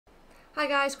Hi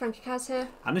guys, Cranky Kaz here.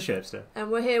 And the Shapester. And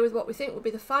we're here with what we think will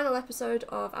be the final episode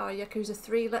of our Yakuza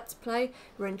 3 Let's Play.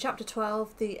 We're in Chapter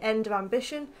 12, The End of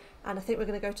Ambition, and I think we're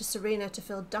going to go to Serena to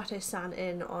fill Date-san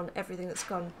in on everything that's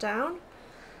gone down.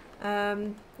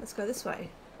 Let's go this way.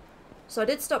 So I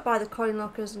did stop by the coin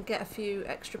lockers and get a few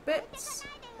extra bits.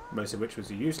 Most of which was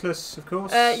useless, of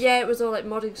course. Yeah, it was all like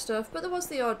modding stuff, but there was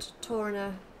the odd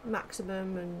Torina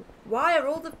maximum. And why are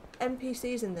all the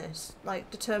NPCs in this like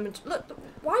determined to... Look,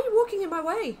 why are you walking in my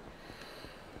way?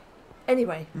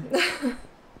 Anyway.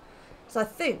 So I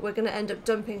think we're going to end up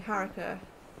dumping Haruka.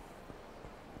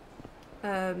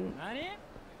 No,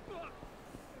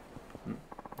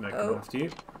 coming after you.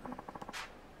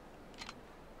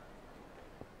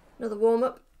 Another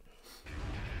warm-up.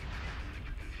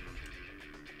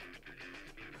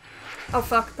 Oh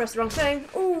fuck, pressed the wrong thing.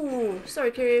 Ooh,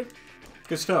 sorry Kiryu.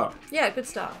 Good start. Yeah, good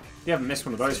start. You haven't missed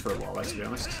one of those for a while, let's be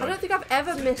honest. So. I don't think I've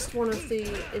ever missed one of the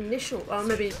initial... Well,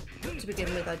 maybe to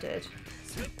begin with I did.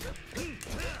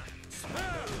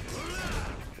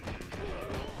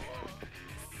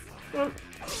 Come on.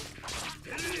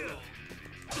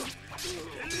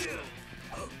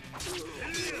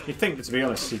 You'd think that, to be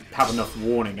honest, you'd have enough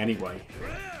warning anyway.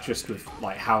 Just with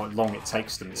like how long it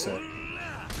takes them to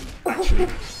actually...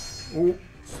 Ooh.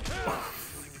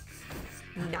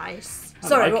 Nice.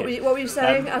 Sorry, like what were you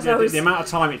saying? The amount of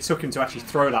time it took him to actually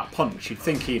throw that punch, you'd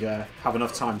think he'd have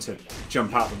enough time to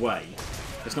jump out of the way.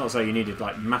 It's not as though you needed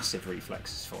like massive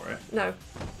reflexes for it. No.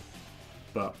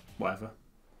 But whatever.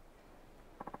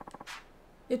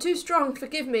 You're too strong,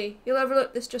 forgive me. You'll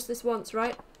overlook this just this once,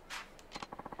 right?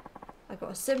 I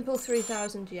got a simple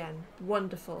 3,000 yen.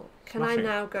 Wonderful. Can I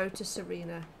now go to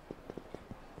Serena?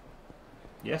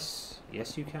 Yes,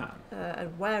 yes you can.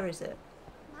 And where is it?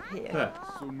 Here. There.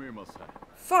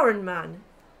 Foreign man.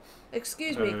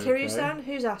 Excuse me, Okay. Kiryu-san?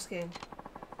 Who's asking?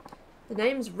 The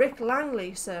name's Rick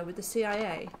Langley, sir, with the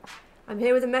CIA. I'm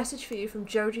here with a message for you from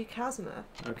Joji Kazuma.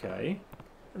 Okay.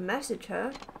 A message,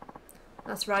 huh?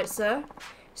 That's right, sir.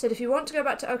 He said if you want to go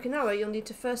back to Okinawa, you'll need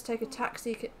to first take a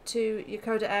taxi to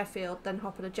Yokota Airfield, then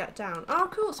hop on a jet down. Oh,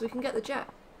 cool, so we can get the jet.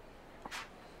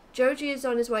 Joji is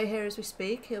on his way here as we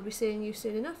speak. He'll be seeing you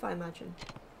soon enough, I imagine.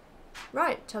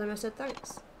 Right, tell him I said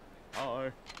thanks.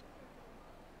 Uh-oh.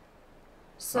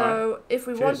 So, if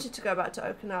we Cheers. wanted to go back to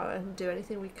Okinawa and do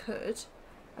anything we could,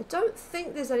 I don't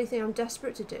think there's anything I'm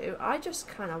desperate to do. I just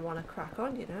kind of want to crack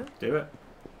on, you know? Do it.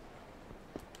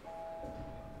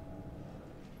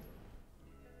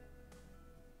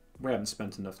 We haven't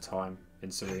spent enough time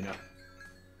in Serena.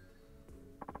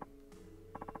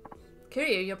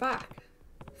 Kiryu, you're back.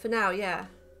 For now, yeah.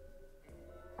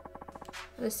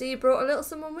 And I see you brought a little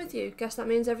someone with you. Guess that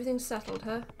means everything's settled,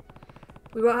 huh?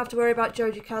 We won't have to worry about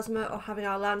Joji Kazuma or having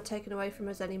our land taken away from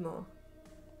us anymore.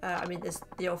 I mean,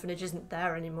 the orphanage isn't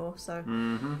there anymore, so...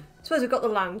 I suppose we've got the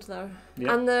land, though. Yep.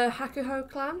 And the Hakuho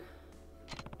clan?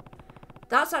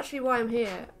 That's actually why I'm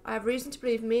here. I have reason to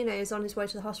believe Mine is on his way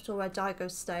to the hospital where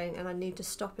Daigo's staying, and I need to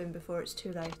stop him before it's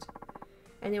too late.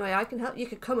 Anyway, I can help. You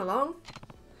could come along.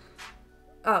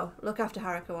 Oh, look after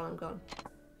Haruka while I'm gone.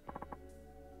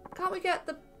 Can't we get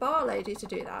the bar lady to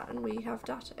do that, and we have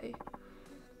Date?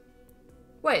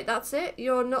 Wait, that's it?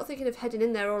 You're not thinking of heading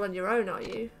in there all on your own, are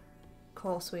you? Of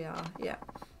course we are, yeah.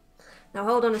 Now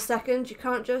hold on a second, you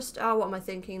can't just... Oh, what am I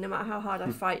thinking? No matter how hard I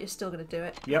fight, you're still going to do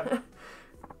it. Yep.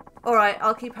 Alright,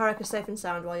 I'll keep Haruka safe and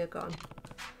sound while you're gone.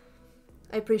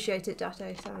 I appreciate it,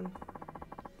 Date-san.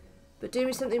 But do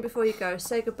me something before you go.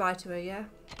 Say goodbye to her, yeah?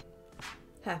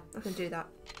 Here, I can do that.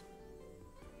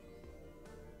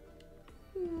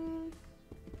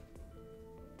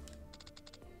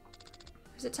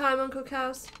 Is it time, Uncle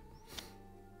Kaz?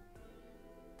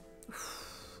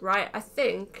 Right, I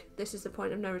think this is the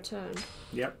point of no return.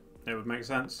 Yep, it would make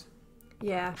sense.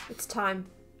 Yeah, it's time.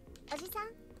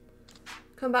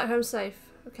 Come back home safe,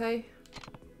 okay?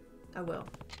 I will.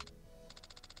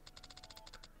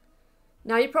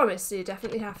 Now you promise, so you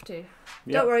definitely have to. Yep.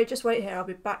 Don't worry, just wait here. I'll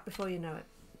be back before you know it.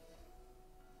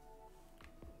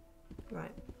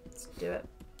 Right, let's do it.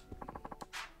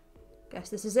 Guess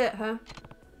this is it, huh?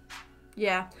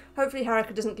 Yeah, hopefully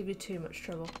Haruka doesn't give you too much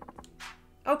trouble.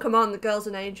 Oh, come on, the girl's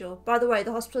an angel. By the way,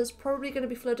 the hospital is probably going to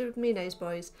be flooded with Mine's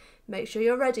boys. Make sure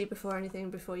you're ready before you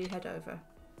head over.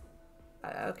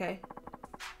 Okay.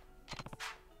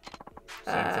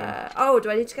 Oh,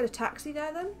 do I need to get a taxi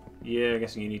there then? Yeah, I'm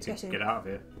guessing you need to get out of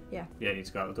here. Yeah. Yeah, you need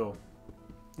to go out the door.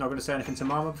 Not going to say anything to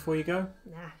Mama before you go?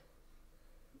 Nah.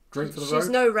 Drink for the road? She's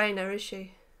no Rainer, is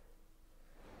she?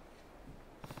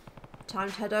 Time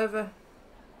to head over.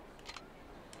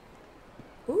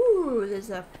 Ooh, Ooh, there's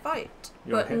a fight.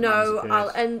 Your But no, hitman's I'll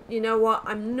appeared. end. You know what?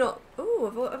 I'm not.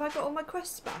 Ooh, have I got all my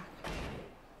quests back?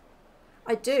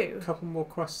 I do. A couple more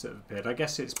quests that have appeared. I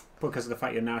guess it's because of the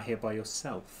fact you're now here by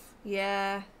yourself.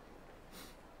 Yeah.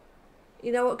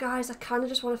 You know what, guys? I kind of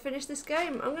just want to finish this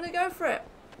game. I'm gonna go for it.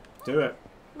 Do it.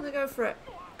 I'm gonna go for it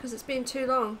because it's been too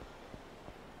long.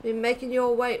 Been making you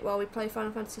all wait while we play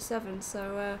Final Fantasy VII.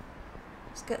 So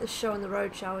let's get this show on the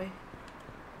road, shall we?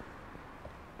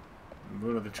 We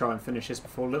wanted to try and finish this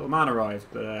before Little Man arrived,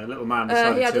 but Little Man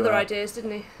decided he had to, other ideas,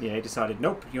 didn't he? Yeah, he decided,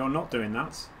 nope, you're not doing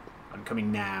that. I'm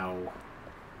coming now.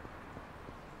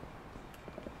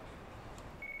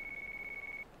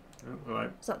 Oh,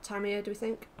 right. Is that Tamiya, do we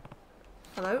think?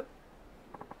 Hello?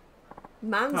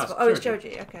 Man's Oh, oh, it's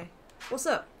Joji. Joji, okay. What's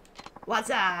up? What's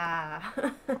up?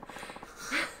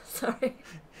 Sorry.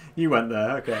 You went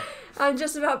there, okay. I'm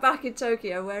just about back in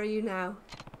Tokyo. Where are you now?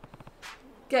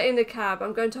 Get in the cab.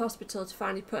 I'm going to hospital to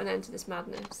finally put an end to this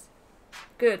madness.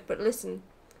 Good, but listen.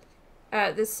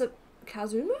 There's some...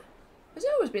 Kazuma? Has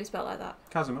it always been spelled like that?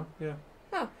 Kazuma, yeah.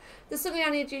 Oh. There's something I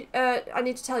need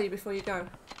to tell you before you go.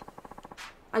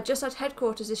 I just had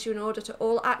headquarters issue an order to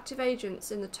all active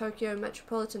agents in the Tokyo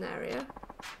metropolitan area.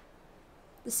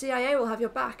 The CIA will have your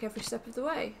back every step of the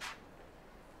way.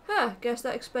 Huh, guess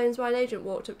that explains why an agent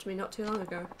walked up to me not too long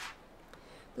ago.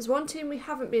 There's one team we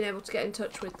haven't been able to get in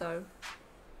touch with though.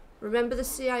 Remember the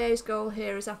CIA's goal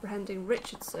here is apprehending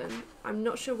Richardson. I'm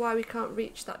not sure why we can't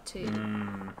reach that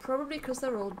team. Probably because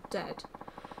they're all dead.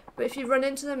 But if you run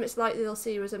into them, it's likely they'll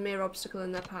see you as a mere obstacle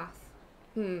in their path.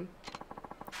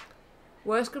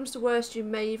 Worst comes to worst, you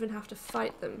may even have to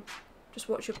fight them. Just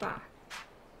watch your back.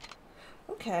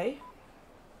 Okay.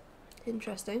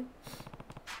 Interesting.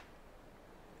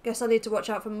 Guess I need to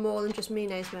watch out for more than just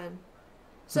Mine's men.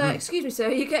 Sir, excuse me, sir,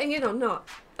 are you getting in or not?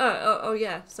 Oh,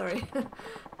 yeah, sorry.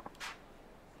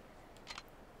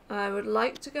 I would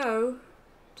like to go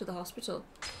to the hospital.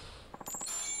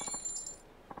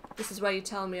 This is where you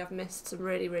tell me I've missed some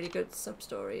really, really good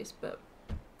sub-stories, but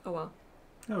oh well.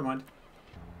 Never mind.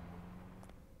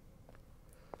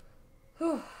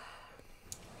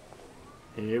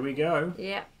 Here we go.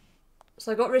 Yeah.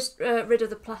 So I got rid of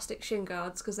the plastic shin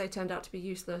guards because they turned out to be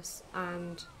useless,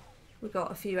 and we got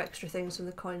a few extra things from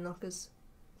the coin lockers.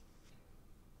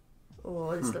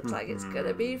 Oh, this looks like it's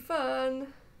gonna be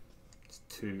fun. It's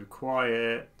too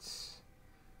quiet.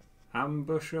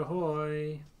 Ambush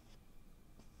ahoy.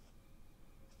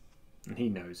 And he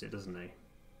knows it, doesn't he?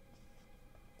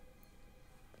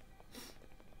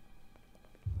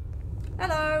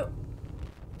 Hello!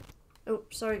 Oh,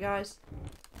 sorry guys.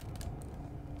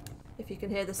 If you can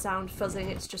hear the sound fuzzing,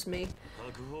 it's just me.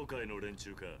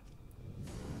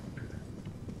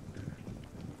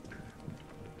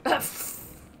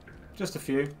 Just a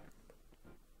few.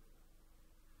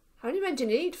 How many men do you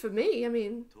need for me? I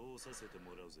mean...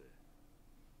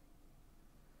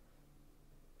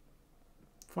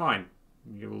 Fine.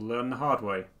 You'll learn the hard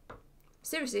way.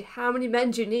 Seriously, how many men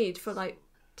do you need for, like,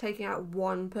 taking out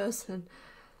one person?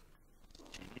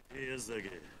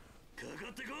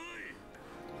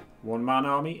 One-man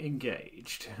army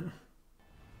engaged. I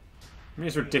mean,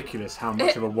 it's ridiculous how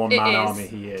much of a one-man army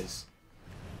he is.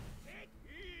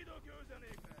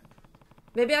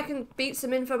 Maybe I can beat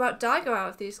some info about Daigo out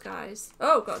of these guys.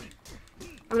 Oh, God.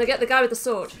 I'm gonna get the guy with the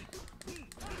sword.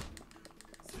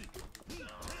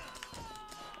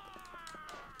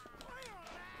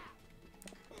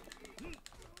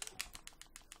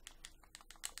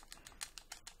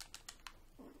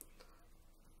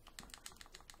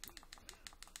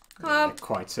 They're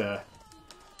quite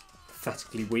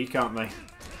pathetically weak, aren't they?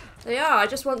 They are, I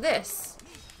just want this.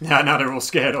 Now they're all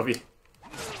scared of you.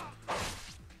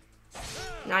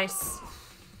 Nice.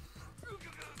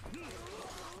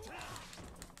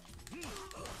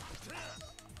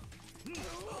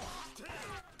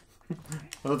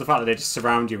 I love the fact that they just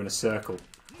surround you in a circle.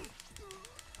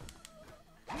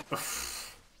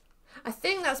 I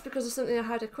think that's because of something I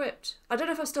had equipped. I don't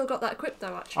know if I've still got that equipped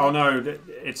though, actually. Oh no,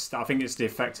 I think it's the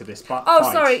effect of this fight.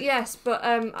 Oh, sorry, yes, but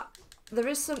there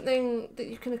is something that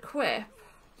you can equip.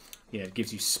 Yeah, it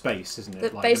gives you space, isn't it?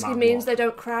 That like, basically no means what. they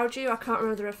don't crowd you. I can't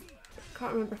remember if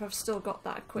I've still got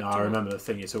that equipped. No, I remember the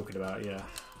thing you're talking about, yeah.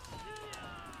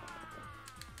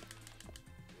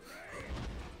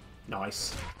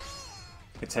 Nice.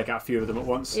 Could take out a few of them at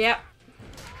once. Yep.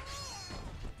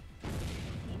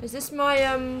 Is this my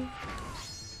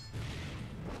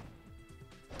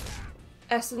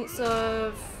essence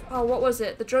of... Oh, what was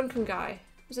it? The drunken guy.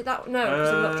 Was it that? No, because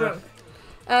I'm not drunk.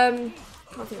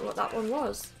 Can't think of what that one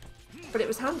was. But it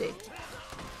was handy.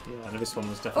 Yeah, I know this one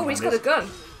was definitely Oh, he's got a gun.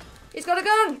 He's got a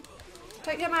gun!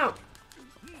 Take him out.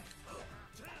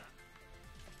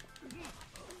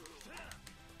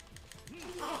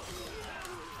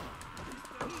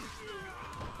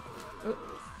 Oh.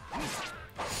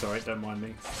 Sorry, don't mind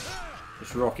me.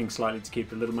 Just rocking slightly to keep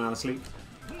the little man asleep.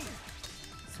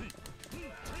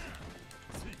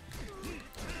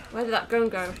 Where did that gun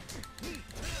go?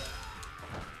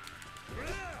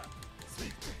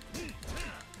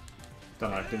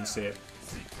 Don't know, didn't see it.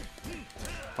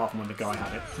 Apart from when the guy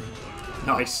had it.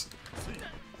 Nice.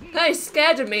 No, he's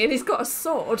scared of me and he's got a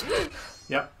sword.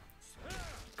 Yep.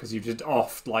 Because you've just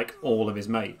offed, like, all of his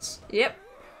mates. Yep.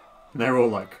 And they're all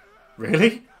like,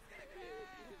 really?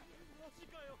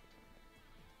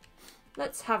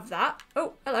 Let's have that.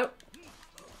 Oh, hello.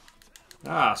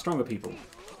 Ah, stronger people.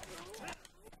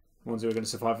 Ones who are going to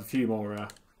survive a few more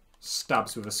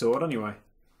stabs with a sword anyway.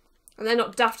 And they're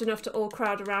not daft enough to all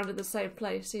crowd around in the same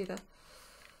place either.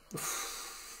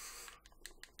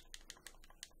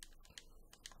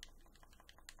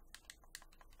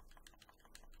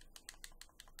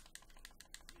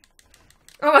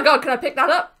 Oh my god, can I pick that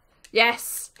up?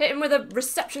 Yes! Hit him with a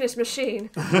receptionist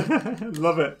machine.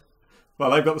 Love it.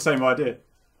 Well, they've got the same idea.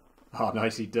 Oh,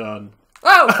 nicely done.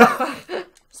 Oh!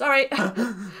 Sorry.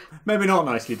 Maybe not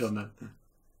nicely done then.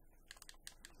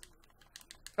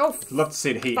 Oh, I'd love to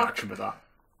see the heat fuck. action with that.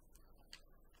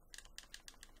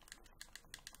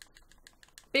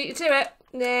 Beat you to it.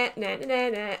 Nah, nah, nah,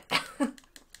 nah.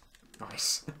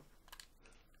 Nice.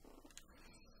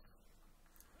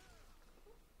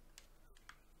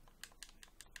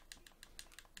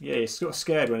 Yeah, you're sort of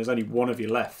scared when there's only one of you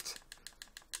left.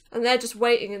 And they're just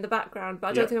waiting in the background, but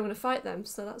I don't think I'm going to fight them,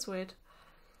 so that's weird.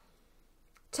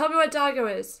 Tell me where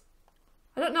Daigo is.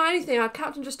 I don't know anything. Our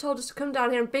captain just told us to come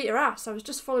down here and beat your ass. I was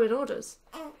just following orders.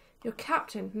 Your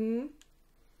captain,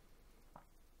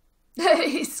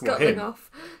 He's scuttling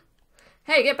off.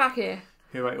 Hey, get back here.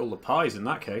 Who ate all the pies in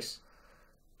that case?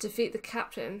 Defeat the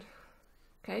captain.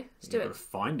 Okay, let's do You've it. got to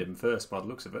find him first by the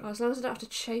looks of it. Well, as long as I don't have to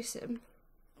chase him.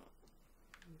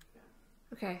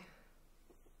 Okay.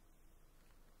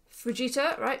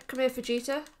 Fujita, right? Come here,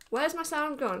 Fujita. Where's my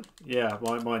sound gone? Yeah,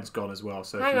 mine's gone as well,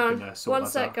 so Hang if you on, can sort one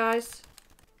that sec, out. guys.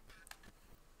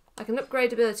 I can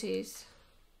upgrade abilities.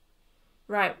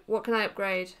 Right, what can I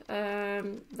upgrade?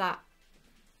 That.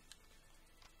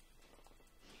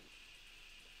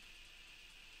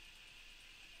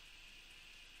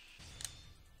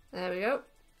 There we go.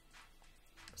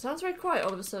 Sounds very quiet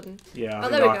all of a sudden. Yeah, I Oh,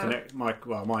 think there we I go. connect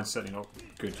well, mine's certainly not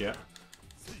good yet.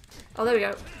 Oh, there we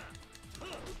go.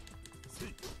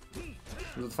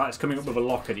 The fact it's coming up with a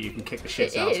locker that you can kick the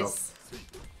shit out It of. is.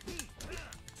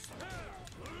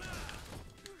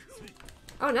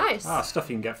 Oh, nice. Ah, stuff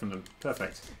you can get from them.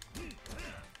 Perfect. I'm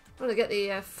gonna get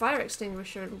the fire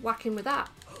extinguisher and whack him with that.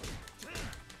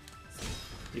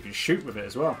 You can shoot with it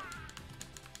as well.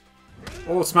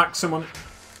 Or smack someone.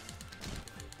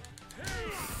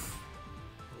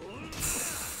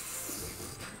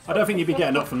 I don't think you'd be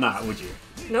getting up from that, would you?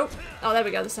 Nope. Oh, there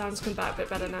we go. The sound's come back a bit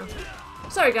better now.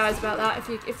 Sorry, guys, about that.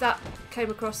 If that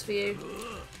came across for you,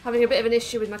 having a bit of an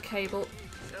issue with my cable.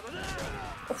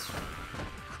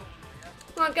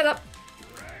 Come on, get up.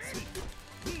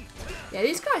 Yeah,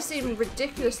 these guys seem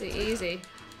ridiculously easy.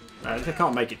 They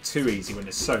can't make it too easy when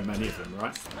there's so many of them,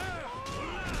 right?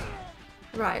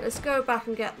 Right, let's go back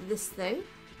and get this thing.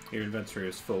 Your inventory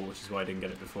is full, which is why I didn't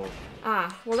get it before.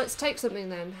 Ah, well, let's take something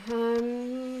then.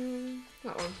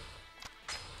 That one.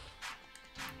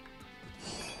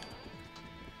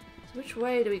 So which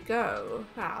way do we go?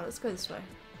 Ah, let's go this way.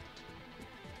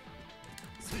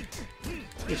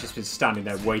 He's just been standing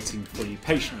there waiting for you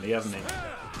patiently, hasn't he?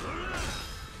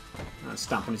 And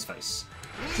stamp on his face.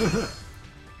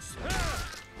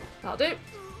 That'll do.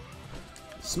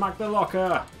 Smack the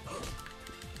locker!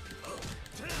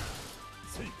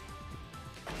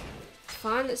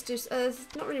 Fine, let's do... there's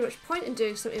not really much point in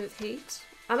doing something with heat.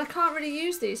 And I can't really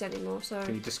use these anymore, so...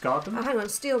 Can you discard them? Oh, hang on,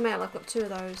 steel mail, I've got 2 of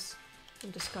those. I'll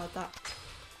discard that.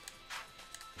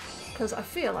 Because I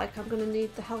feel like I'm going to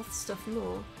need the health stuff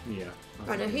more. Yeah.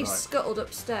 I know, he scuttled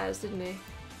upstairs, didn't he?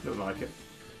 Looked like it.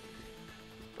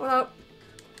 Hello.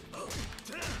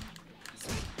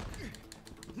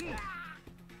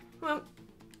 Come on.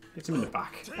 Hit him in the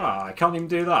back. Ah, I can't even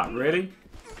do that, really?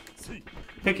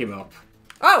 Pick him up.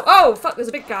 Oh, oh, fuck, there's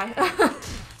a big guy.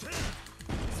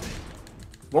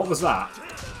 What was that?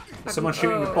 Someone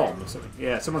shooting a bomb or something?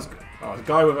 Yeah, someone's... Oh, a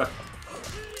guy with a...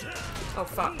 Oh,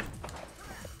 fuck.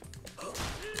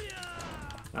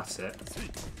 That's it.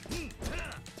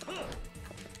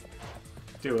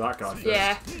 Deal with that guy first.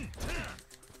 Yeah.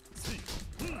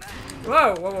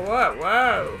 Whoa, whoa, whoa, whoa,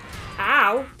 whoa.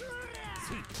 Ow.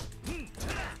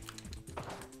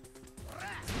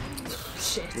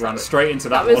 Shit. Ran straight into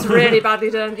that That was one. really badly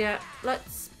done, yeah.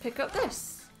 Let's pick up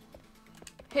this.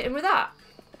 Hit him with that.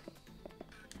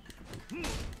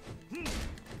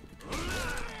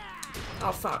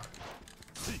 Oh, fuck.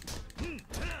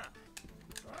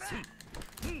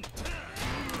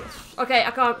 Okay,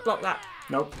 I can't block that.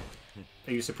 Nope.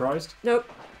 Are you surprised? Nope.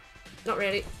 Not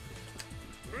really.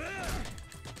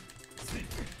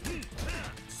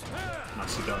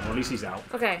 Nicely done. Well, at least he's out.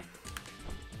 Okay.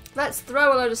 Let's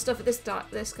throw a load of stuff at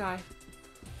this guy.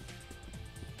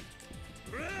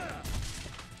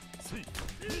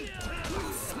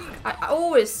 I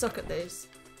always suck at these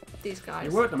guys.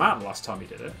 You worked them out the last time you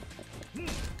did it.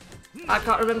 I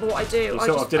can't remember what I do. You I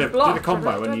sort just of did a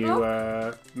combo and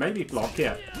you maybe block,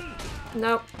 yeah.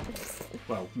 Nope.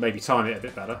 Well, maybe time it a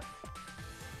bit better.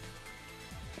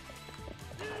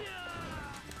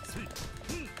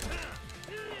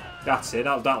 That's it.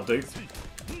 That'll do.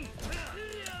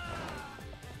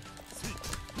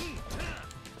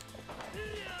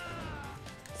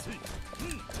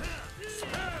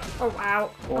 Oh wow!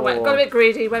 Oh wait, got a bit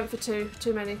greedy. Went for too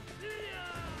many.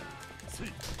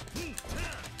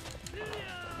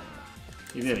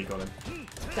 You nearly got him.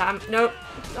 Damn! Nope.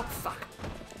 Oh fuck!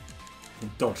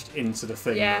 And dodged into the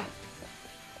thing. Yeah.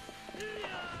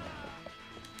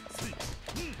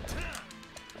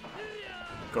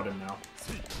 Got him now.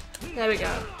 There we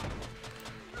go.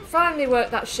 Finally worked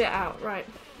that shit out. Right.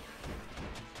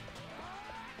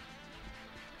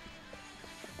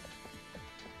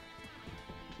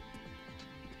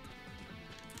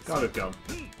 Got a gun.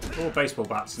 All baseball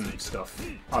bats and stuff.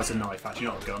 Oh, it's a knife, actually,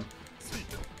 not a gun.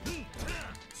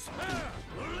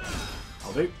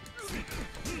 I'll do.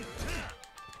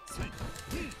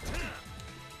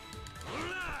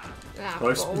 Ah,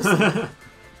 Close. balls.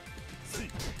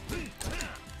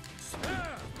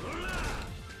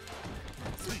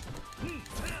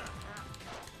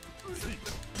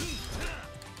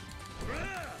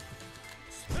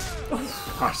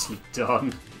 Nicely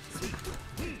done.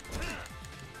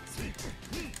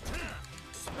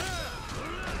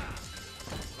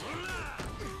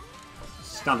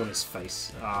 Stand on his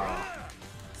face. Ah.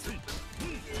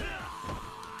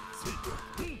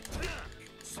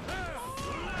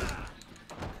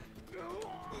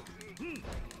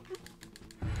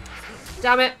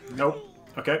 Damn it! Nope.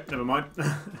 Okay, never mind.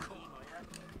 That's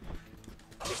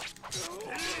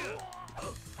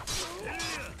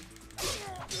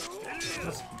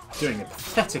doing a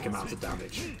pathetic amount of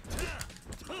damage.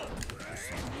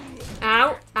 Ow!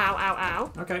 Ow! Ow!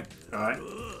 Ow! Okay, alright.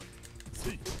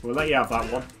 We'll let you have that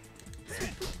one.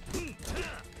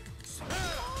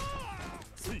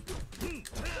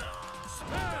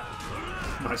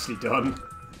 Nicely done.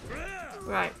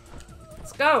 Right.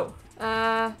 Let's go.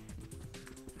 I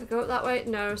go up that way?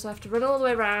 No, so I have to run all the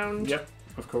way around. Yep,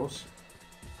 of course.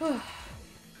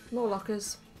 More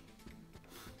lockers.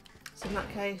 So in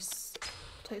that case,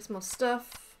 take some more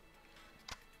stuff.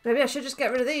 Maybe I should just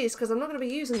get rid of these because I'm not going to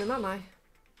be using them, am I?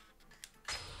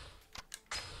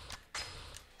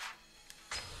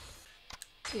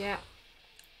 Yeah.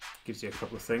 Gives you a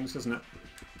couple of things, doesn't it?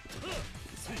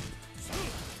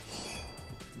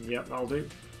 Yep, that'll do.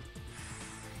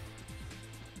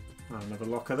 Another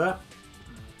locker there.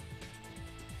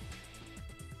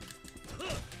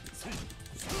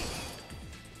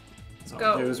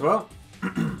 That'll do as well.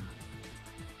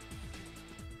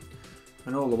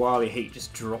 And all the while your heat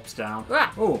just drops down.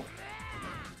 Ah. Oh!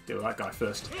 Deal with that guy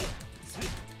first.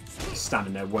 Just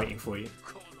standing there waiting for you.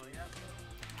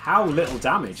 How little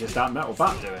damage is that metal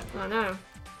bat doing? I know.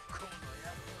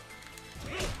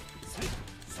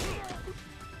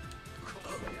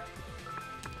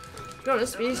 To be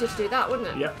honest, it'd be easier to do that, wouldn't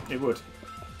it? Yep, it would.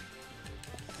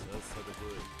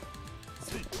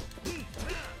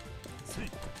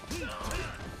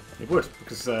 It would,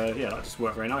 because yeah, that just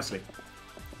worked very nicely.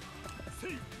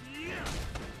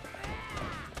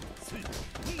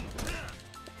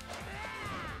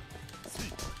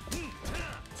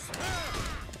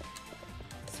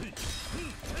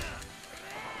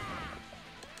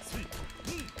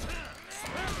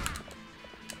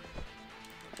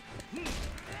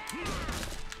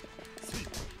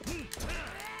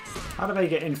 How do they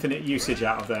get infinite usage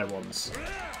out of their ones?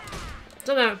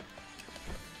 Don't know.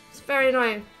 It's very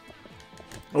annoying.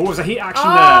 Oh, there's a heat action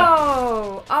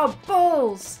Oh! Oh,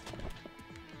 balls!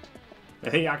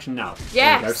 there! The heat action now. Yes!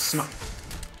 There you go. Smack.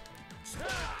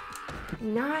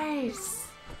 Nice!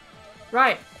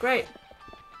 Right, great.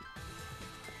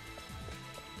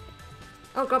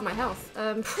 Oh god, my health.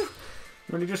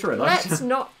 Really just realised. Let's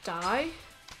not die.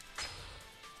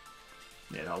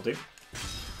 Yeah, that'll do.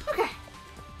 Okay.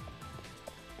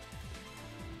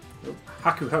 Oh,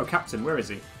 Hakuho Captain, where is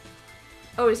he?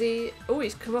 Oh, is he? Oh,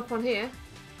 he's come up on here.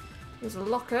 There's a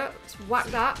locker. Let's whack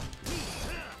that.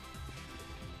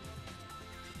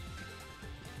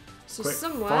 So Quick,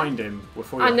 somewhere. find him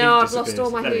before your I know, heat I've lost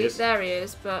all my disappears. heat. There he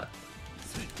is, but...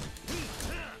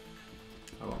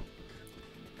 Oh, well.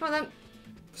 Come on then.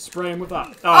 Spray him with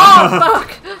that. Oh,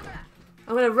 fuck!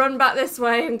 I'm gonna run back this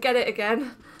way and get it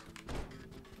again.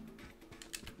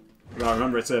 Right,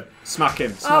 remember to smack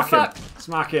him. Smack him. Fuck.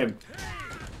 Smack him.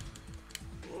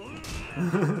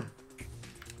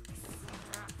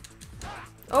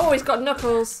 Oh, he's got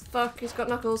knuckles. Fuck, he's got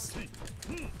knuckles.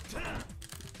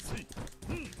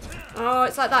 Oh,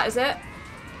 it's like that, is it?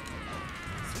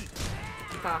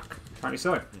 Fuck. Apparently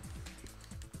so.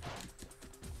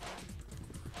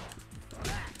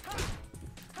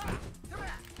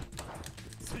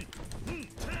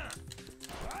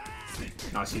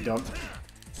 Nicely done.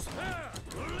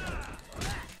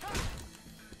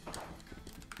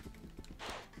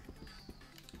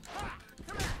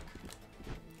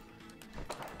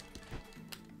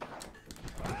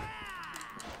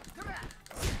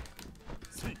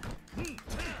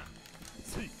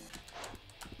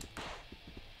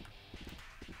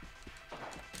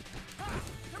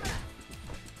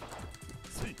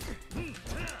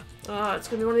 Oh, it's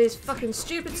gonna be one of these fucking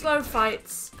stupid slow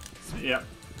fights. Yep.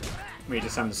 We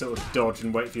just have to sort of dodge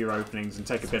and wait for your openings and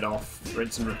take a bit off,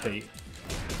 rinse and repeat.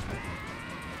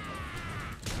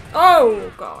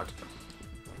 Oh, God.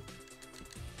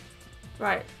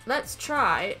 Right, let's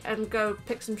try and go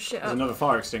pick some shit There's up. another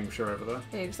fire extinguisher over there.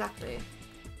 Yeah, exactly.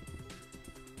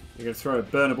 You're going to throw a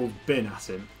burnable bin at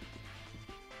him.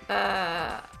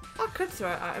 I could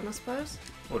throw it at him, I suppose.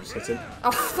 Or just hit him.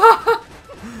 Oh, fuck!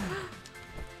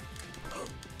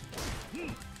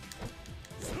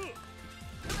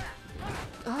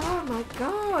 Oh my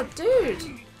god,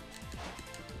 dude!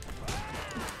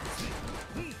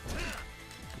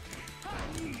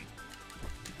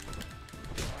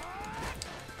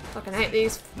 Fucking hate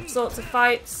these sorts of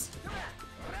fights.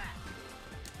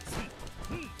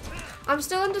 I'm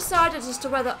still undecided as to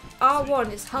whether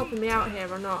R1 is helping me out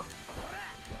here or not.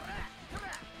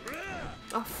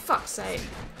 Oh, fuck's sake.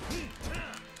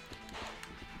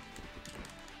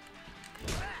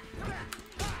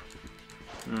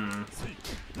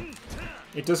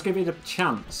 It does give you the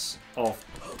chance of,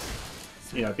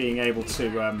 you know, being able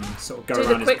to sort of go Do around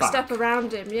the his quick back. step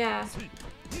around him, yeah.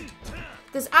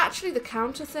 There's actually the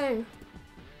counter thing.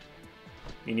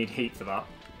 You need heat for that.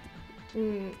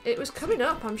 It was coming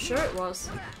up, I'm sure it was.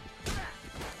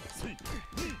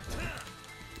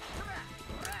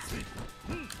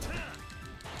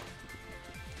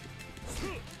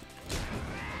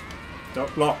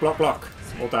 Block, block, block.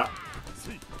 All that.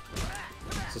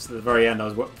 Just at the very end, I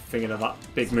was thinking of that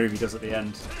big move he does at the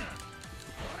end.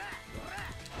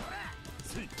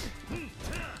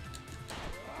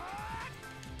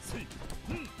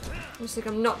 I just think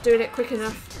I'm not doing it quick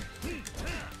enough.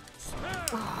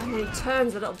 Oh, and then he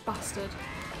turns, the little bastard.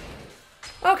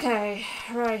 Okay,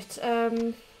 right,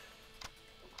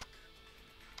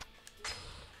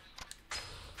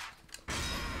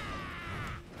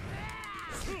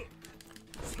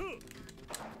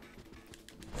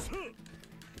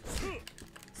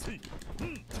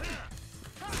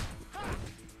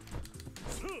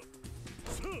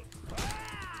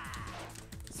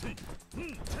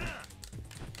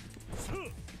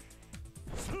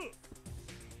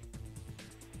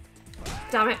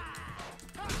 damn it.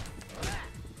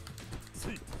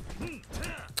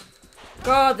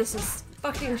 God, this is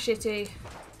fucking shitty.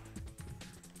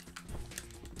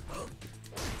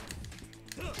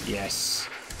 Yes.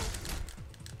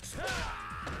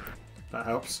 That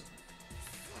helps.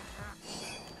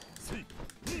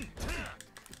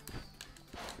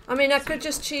 I mean, I could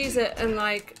just cheese it and,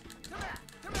 like,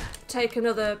 take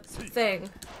another thing.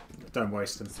 Don't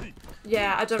waste them.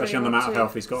 Yeah, I don't Especially on really the want amount of to.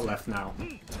 health he's got left now.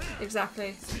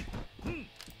 Exactly.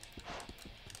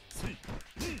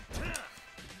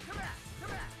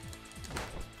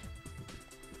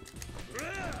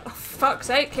 Oh, fuck's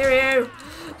sake, Kiryu!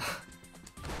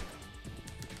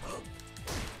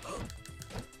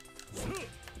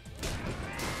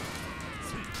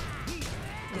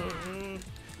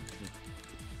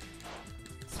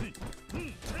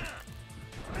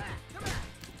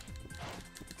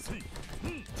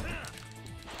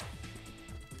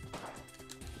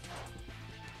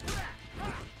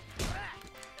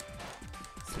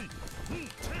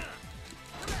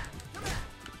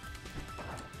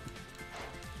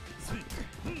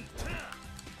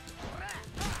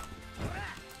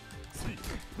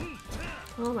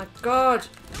 Oh my god!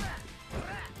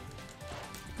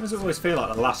 Why does it always feel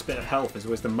like the last bit of health is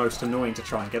always the most annoying to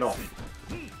try and get off?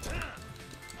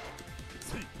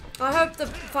 I hope the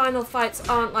final fights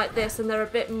aren't like this and they're a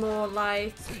bit more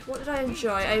like... What did I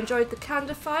enjoy? I enjoyed the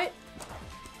Kanda fight.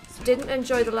 didn't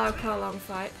enjoy the Lao Long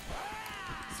fight.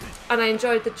 And I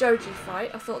enjoyed the Joji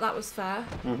fight. I thought that was fair.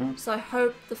 So I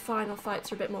hope the final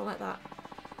fights are a bit more like that.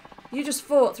 You just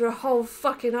fought through a whole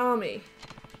fucking army.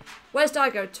 Where's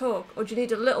Daigo? Talk. Or do you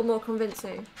need a little more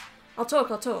convincing? I'll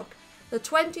talk, I'll talk. The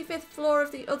 25th floor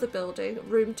of the other building,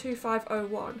 room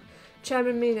 2501.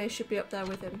 Chairman Mine should be up there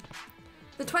with him.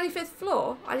 The 25th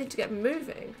floor? I need to get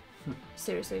moving.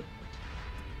 Seriously.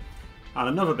 And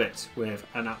another bit with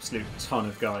an absolute ton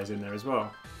of guys in there as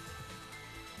well.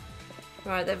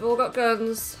 Right, they've all got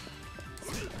guns.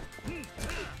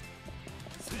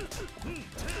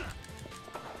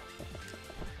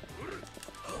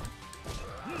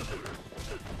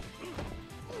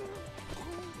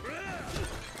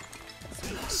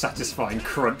 Satisfying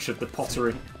crunch of the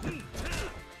pottery.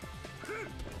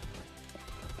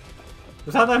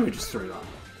 Was that them who just threw that?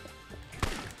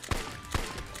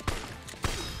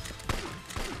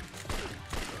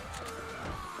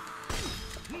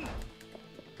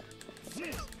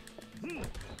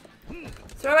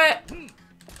 Throw it! I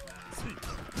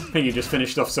think you just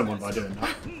finished off someone by doing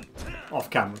that.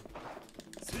 Off camera.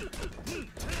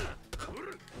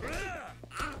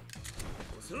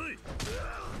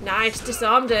 Nice,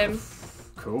 disarmed him.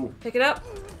 Cool. Pick it up.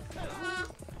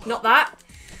 Not that.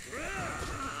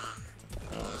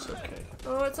 Oh, it's okay.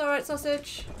 Oh, it's alright,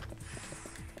 sausage.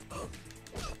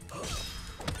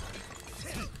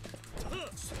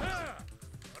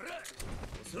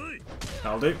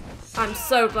 That'll do. I'm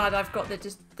so glad I've got the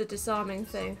disarming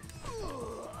thing.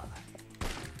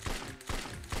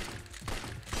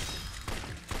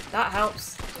 That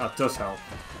helps. That does help.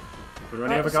 Were there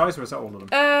any other guys, or is that all of them?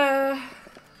 I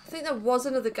think there was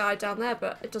another guy down there,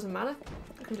 but it doesn't matter.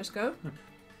 I can just go.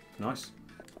 Nice.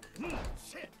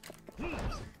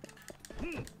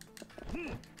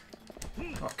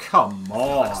 Oh, come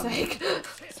on! For fuck's sake.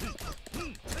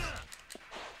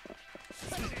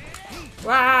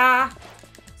 Wah!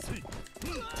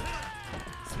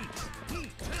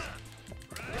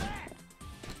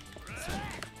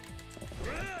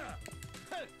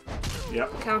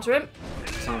 Yep. Counter him.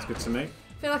 Sounds good to me. I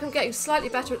feel like I'm getting slightly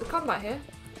better at the combat here.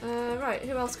 Right,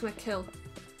 who else can I kill?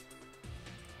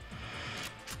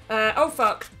 Oh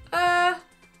fuck.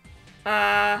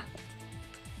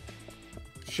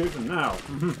 Shoot them now.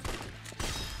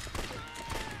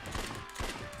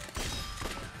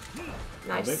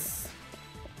 Nice.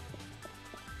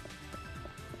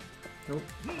 Oh.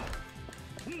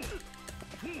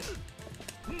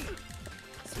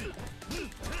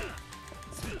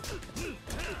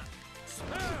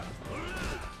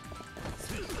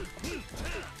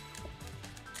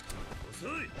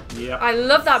 Yeah. I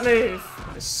love that move.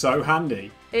 It's so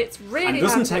handy. It's really And it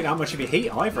doesn't handy. take that much of your heat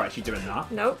either, actually, doing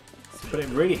that. Nope. But it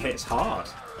really hits hard.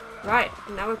 Right,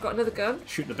 now we've got another gun.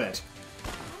 Shoot the bed.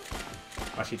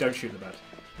 Actually, don't shoot the bed.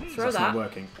 Throw That's that. not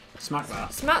working. Smack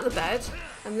that. Smack the bed,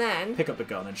 and then... Pick up the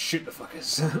gun and shoot the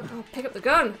fuckers. Oh, pick up the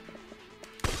gun.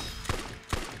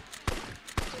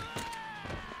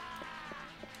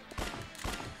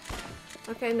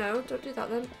 Okay, no, don't do that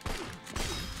then.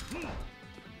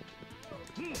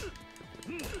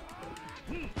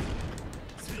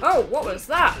 Oh, what was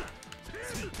that?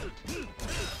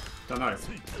 Don't know.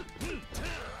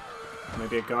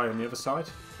 Maybe a guy on the other side?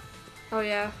 Oh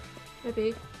yeah,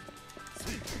 maybe.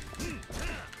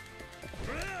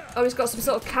 Oh, he's got some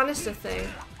sort of canister thing.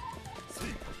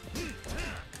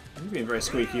 You're being very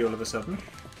squeaky all of a sudden.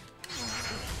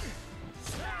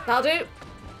 That'll do.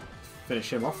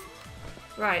 Finish him off.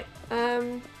 Right,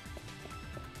 go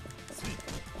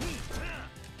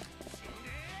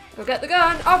get the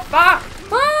gun! Oh, fuck!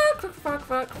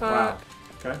 Fuck! Wow.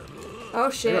 Okay. Oh,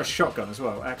 You shit. got a shotgun as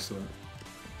well. Excellent.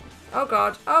 Oh,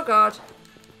 God. Oh, God.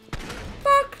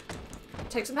 Fuck!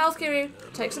 Take some health, Kiryu.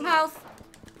 Take some health.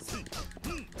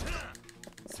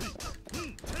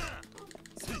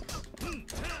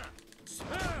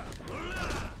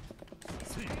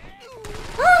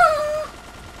 Ah!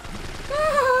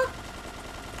 Ah!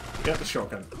 Get the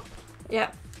shotgun.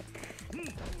 Yep.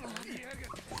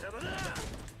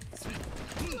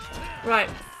 Right.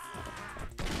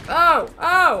 Oh!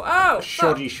 A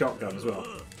shoddy shotgun as well.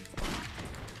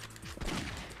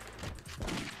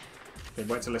 Okay,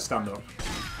 wait till they stand up.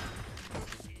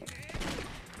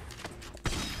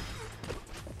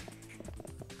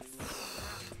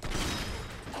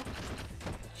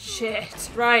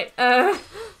 Shit. Right.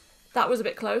 That was a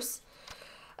bit close.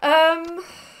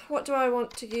 What do I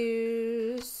want to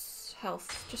use?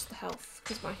 Health. Just the health,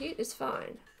 because my heat is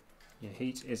fine. Your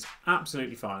heat is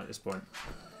absolutely fine at this point.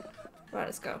 Right,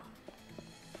 let's go.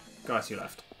 Guy to your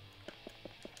left.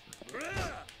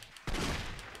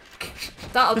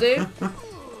 That'll do.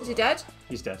 Is he dead?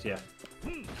 He's dead, yeah.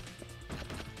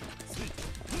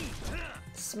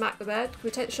 Smack the bed. Can we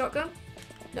take the shotgun?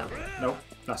 No. Nope,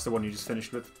 that's the one you just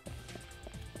finished with.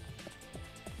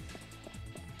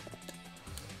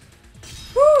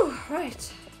 Woo!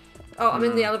 Right. Oh, I'm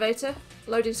in the elevator.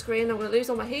 Loading screen. I'm going to lose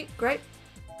all my heat. Great.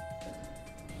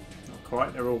 Not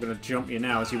quite. They're all going to jump you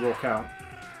now as you walk out.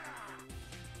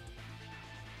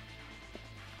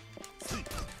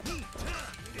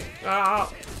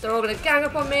 Oh, they're all going to gang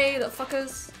up on me, little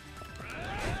fuckers.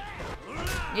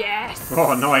 Yes!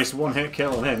 Oh, nice. One hit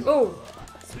kill on him. Oh.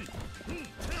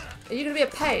 Are you going to be a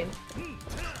pain?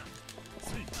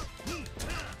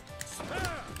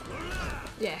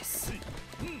 Yes.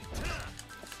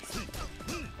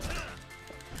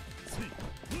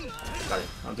 Got it.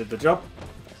 I did the job.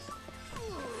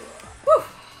 Woo!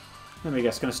 Let me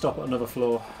guess, going to stop at another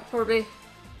floor. Probably.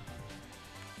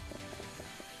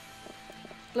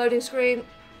 Loading screen.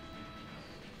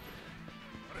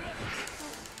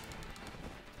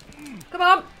 Come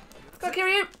on! Go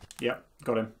Kiryu! Yep,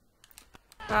 got him.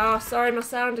 Oh, sorry, my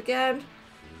sound again.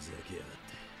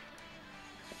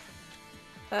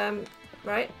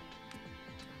 Right.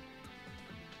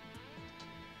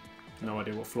 No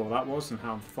idea what floor that was and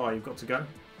how far you've got to go.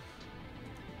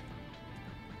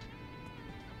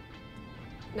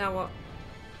 Now what?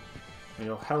 And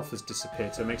your health has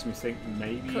disappeared, so it makes me think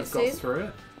maybe you've Cutscene? got through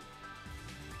it.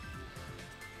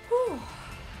 Whew.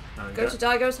 There we Go to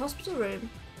Daigo's hospital room.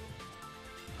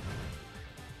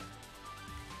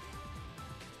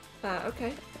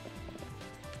 Okay.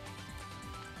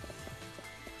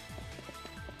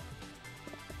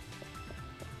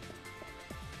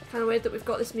 Kind of weird that we've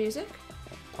got this music.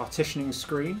 Partitioning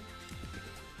screen.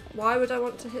 Why would I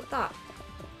want to hit that?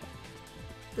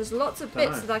 There's lots of Dunno.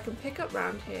 bits that I can pick up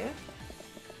round here.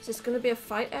 Is this going to be a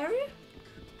fight area?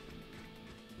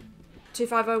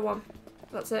 2501.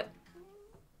 That's it.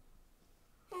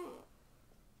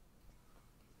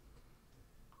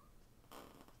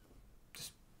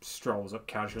 Just strolls up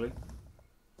casually.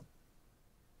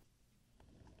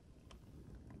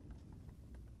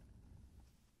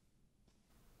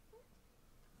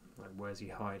 Like, where's he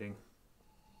hiding?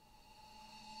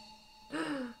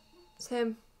 It's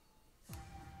him.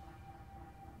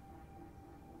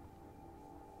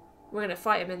 We're going to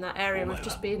fight him in that area we've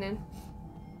just been in.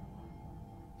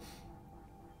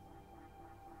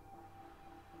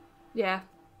 Yeah.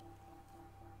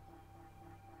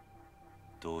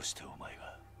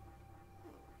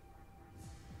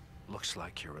 Looks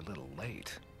like you're a little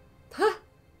late. Huh?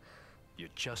 You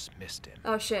just missed him.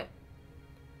 Oh shit.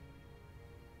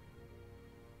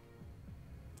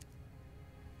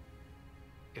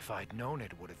 If I'd known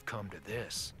it would have come to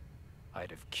this,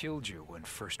 I'd have killed you when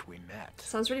first we met.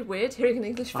 Sounds really weird hearing an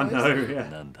English voice. I know,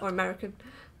 yeah. Or American.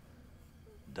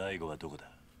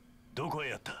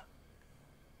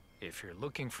 If you're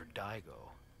looking for Daigo,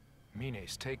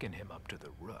 Mine's taken him up to the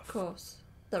roof. Of course.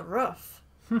 The roof.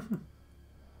 So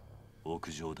we're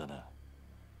going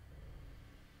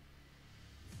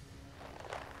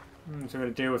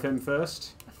to deal with him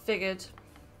first. I figured.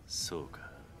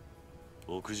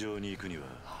 Oh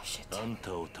shit.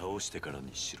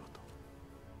 shit.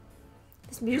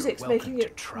 This music's welcome making to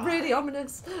it try. really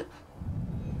ominous.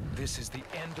 This is the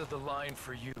end of the line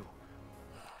for you.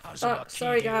 How's Oh, about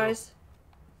sorry Kiryu? guys.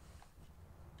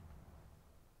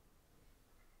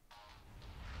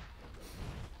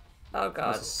 Oh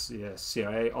god. This is, yeah,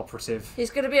 CIA operative. He's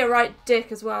gonna be a right dick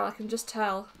as well, I can just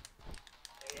tell.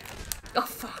 Oh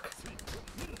fuck.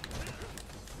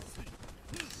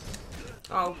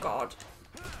 Oh god.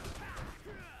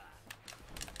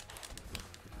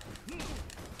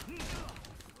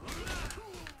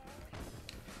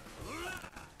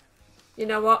 You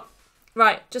know what?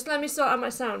 Right, just let me sort out my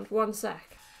sound. 1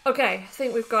 sec. Okay, I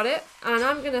think we've got it. And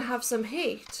I'm gonna have some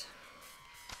heat.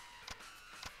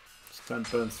 Just don't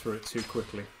burn through it too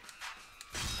quickly.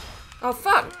 Oh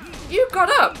fuck! You got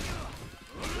up!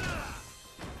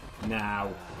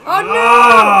 Now. Oh no!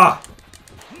 Ah!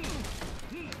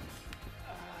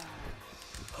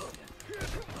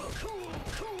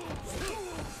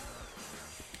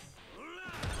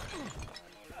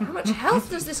 How much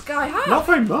health does this guy have? Not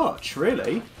very much,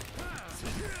 really.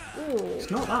 Ooh.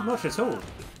 It's not that much at all.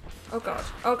 Oh god.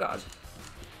 Oh god.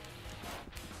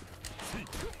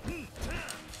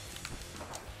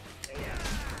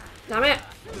 Damn it!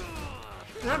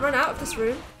 Can I run out of this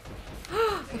room?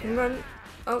 I can run.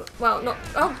 Oh, well, not.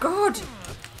 Oh god!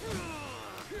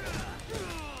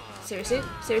 Seriously?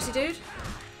 Seriously, dude?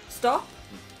 Stop?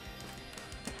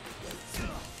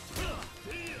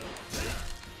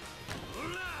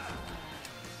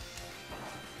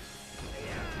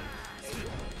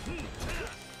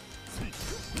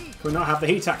 Can we not have the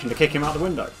heat action to kick him out the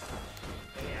window?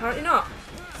 Apparently not.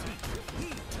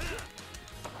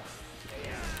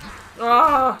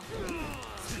 Ah!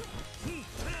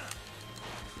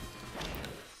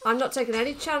 I'm not taking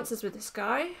any chances with this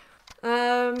guy.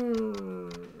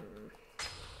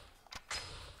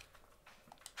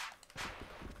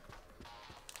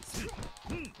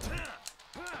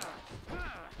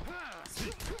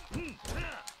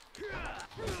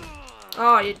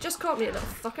 Oh, you just caught me, you little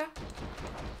fucker.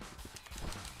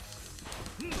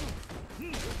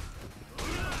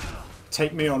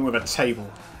 Take me on with a table.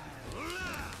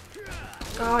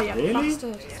 Oh, you Really?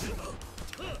 bastard.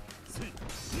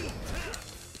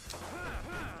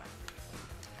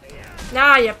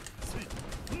 Nah, you...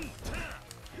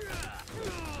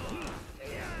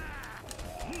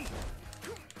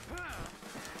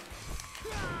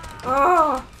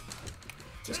 Oh!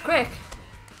 Just quick.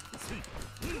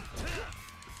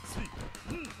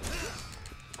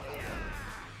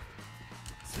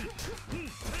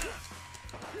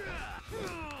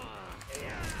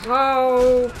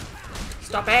 Whoa!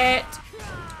 Stop it!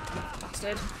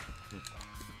 Bastard.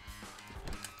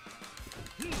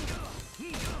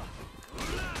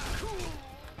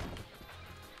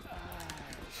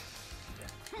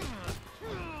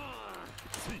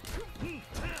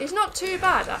 It's not too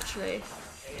bad, actually.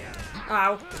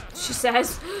 Ow, she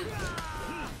says.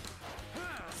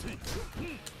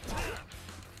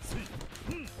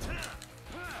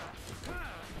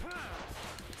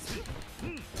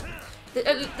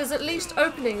 There's at least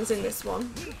openings in this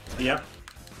one. Yep.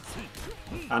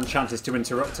 And chances to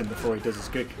interrupt him before he does his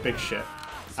big shit.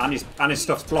 And his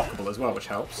stuff's blockable as well, which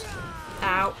helps.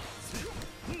 Ow.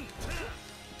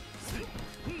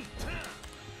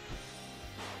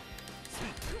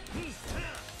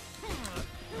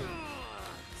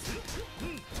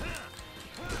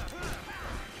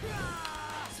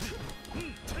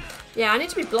 Yeah, I need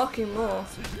to be blocking more.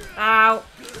 Ow.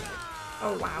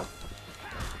 Oh, wow.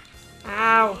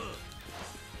 Ow.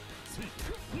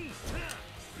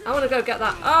 I want to go get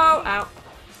that. Oh, ow.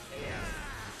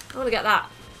 I want to get that.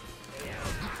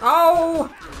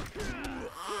 Oh!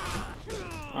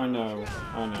 I know,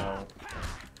 I know.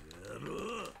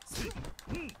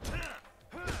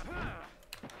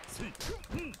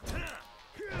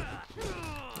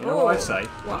 You know what I'd say?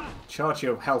 What? Charge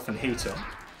your health and heat up.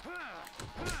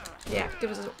 Yeah,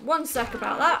 give us 1 sec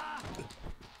about that.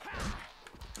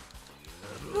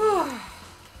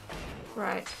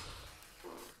 Right.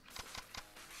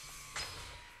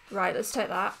 Right, let's take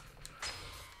that.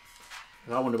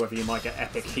 I wonder whether you might get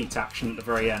epic heat action at the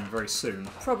very end very soon.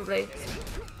 Probably.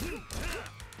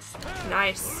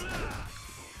 Nice.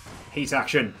 Heat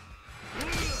action.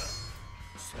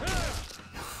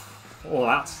 All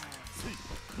that.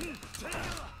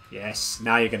 Yes,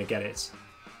 now you're going to get it.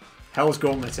 Hell's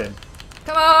Gauntlet in.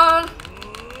 Come on!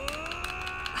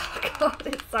 Oh god,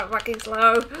 it's so fucking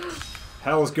slow.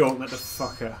 Hell's Gauntlet the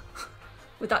fucker.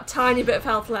 With that tiny bit of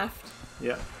health left.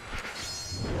 Yep.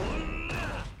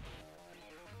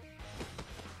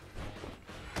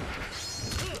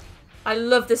 I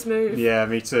love this move. Yeah,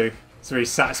 me too. It's very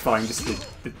satisfying, just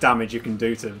the damage you can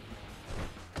do to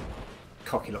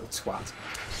cocky little twat.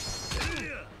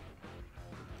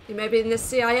 You may be in the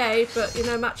CIA, but you're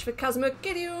no match for Kazuma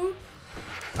Kiryu.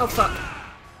 Oh fuck.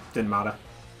 Didn't matter.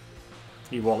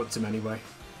 He walloped him anyway.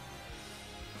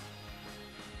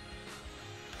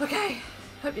 Okay.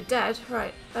 Hope you're dead.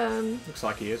 Right. Looks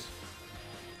like he is.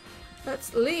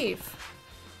 Let's leave.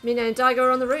 Mine and Daigo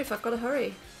are on the roof. I've got to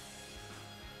hurry.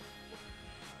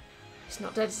 He's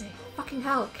not dead, is he? Fucking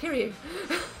hell, Kiryu.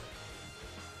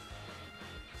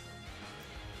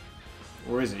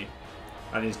 Or is he?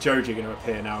 And is Joji going to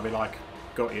appear now and be like,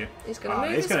 got you? He's going to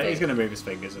move his He's going to move his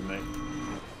fingers, isn't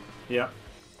he? Yeah.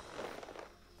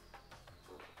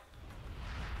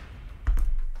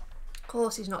 Of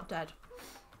course he's not dead.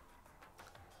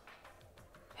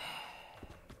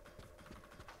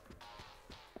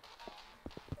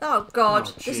 Oh god,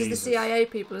 Oh, this is the Jesus. CIA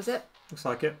people, is it? Looks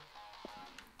like it.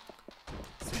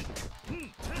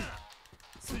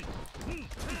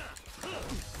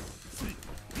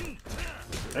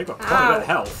 They've got quite a bit of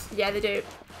health. Yeah, they do.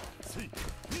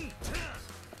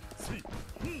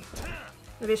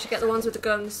 Maybe I should get the ones with the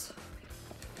guns.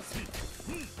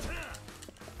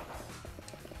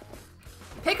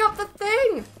 Pick up the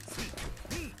thing!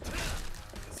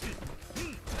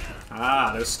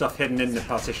 Ah, there's stuff hidden in the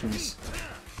partitions.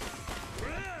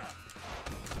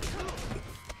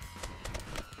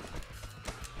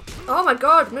 Oh my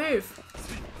god, move!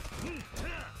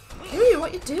 Kiryu,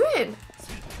 what are you doing?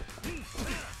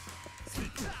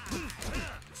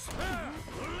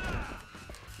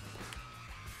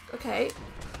 Okay.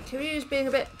 Kiryu's being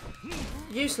a bit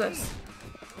useless.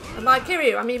 And by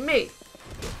Kiryu, I mean me.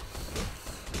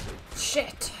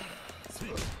 Shit.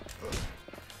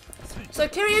 So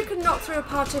Kiryu can knock through a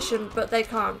partition, but they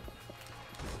can't.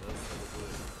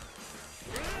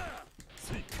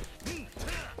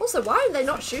 Also, why are they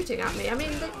not shooting at me? I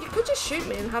mean, you could just shoot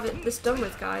me and have this done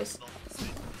with, guys.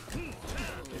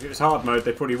 If it was hard mode,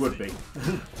 they probably would be.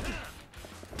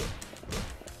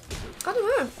 I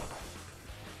don't know.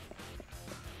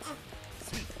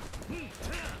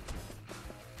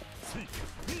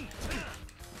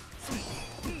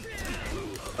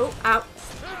 Oh, ow.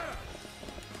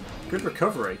 Good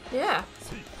recovery. Yeah.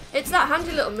 It's that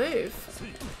handy little move.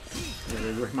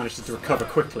 Yeah, we managed to recover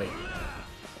quickly.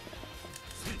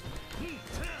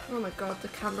 Oh my god, the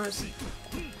cameras.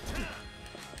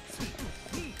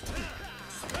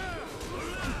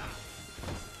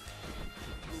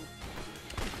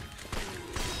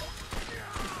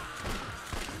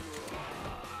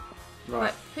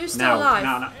 Right, who's still alive?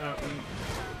 Now,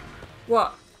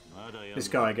 What? this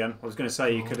guy again. I was going to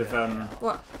say you could have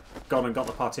What? gone and got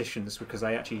the partitions because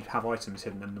they actually have items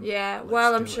hidden in them. Yeah,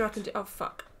 well, I'm sure I can do. Oh,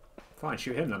 fuck. Fine,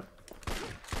 shoot him then.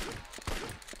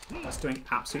 That's doing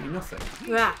absolutely nothing.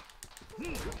 Yeah.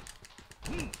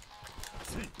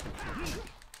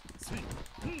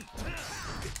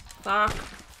 Fuck.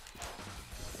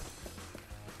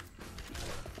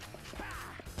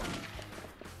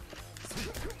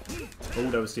 Oh,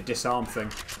 there was the disarm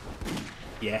thing.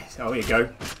 Yes. Oh, here you go.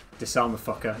 Disarm the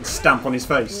fucker and stamp on his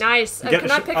face. Nice. Get Can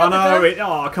the I pick oh up no! the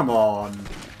gun? Oh, come on.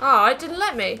 Oh, it didn't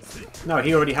let me. No,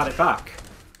 he already had it back.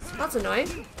 That's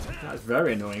annoying. That was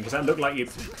very annoying because that looked like you.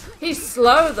 He's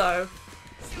slow though.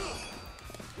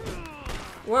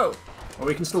 Whoa. Well,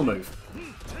 we can still move.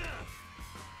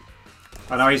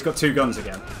 Oh no, he's got two guns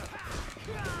again.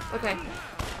 Okay.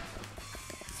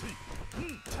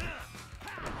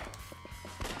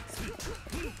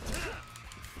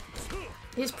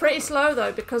 He's pretty slow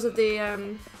though because of the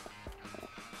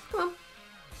Come on.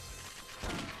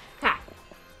 Ha.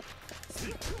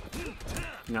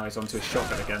 Now he's onto his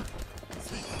shotgun again.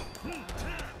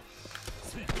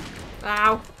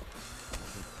 Ow.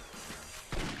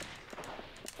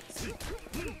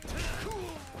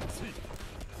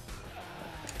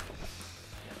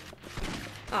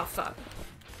 Oh fuck.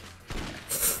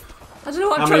 I don't know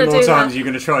what I'm How trying many to more do times there. are you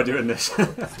going to try doing this?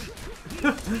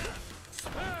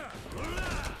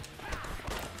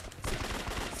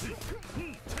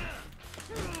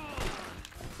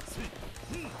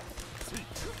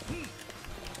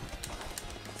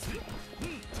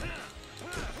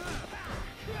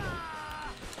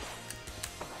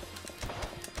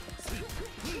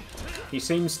 He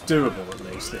seems doable at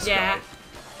least, this Yeah.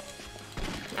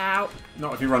 guy. Ow.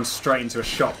 Not if you run straight into a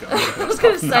shotgun. I was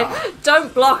going to say,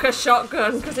 don't block a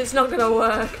shotgun because it's not going to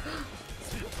work.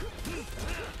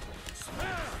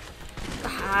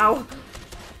 Ow.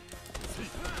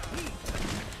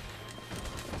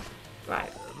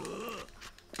 Right.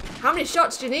 How many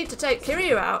shots do you need to take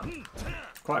Kiryu out?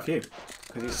 Quite a few.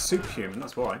 Because he's superhuman,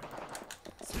 that's why.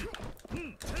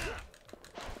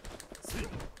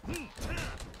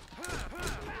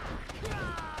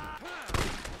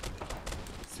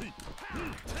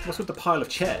 What's with the pile of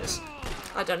chairs?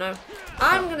 I don't know.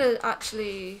 I'm going to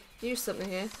actually use something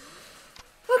here.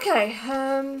 Okay,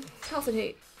 health and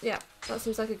heat. Yeah, that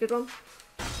seems like a good one.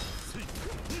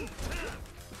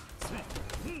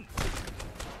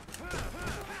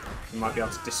 You might be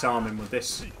able to disarm him with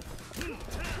this.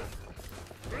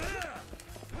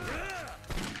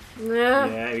 Yeah.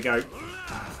 Yeah, here we go.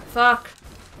 Fuck.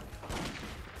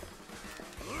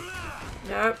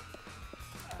 Nope.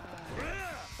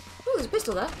 Oh, there's a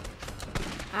pistol there.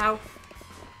 Ow.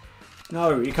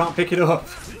 No, you can't pick it up.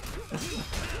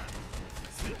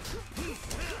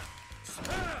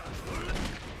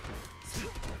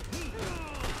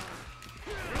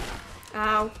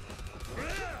 Ow.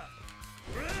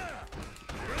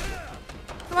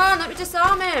 Come on, let me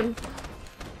disarm him.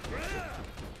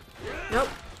 Nope.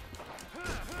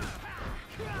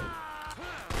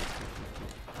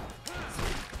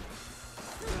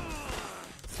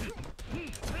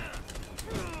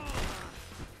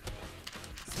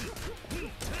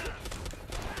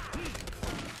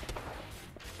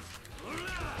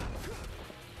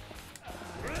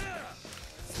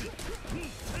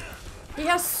 He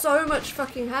has so much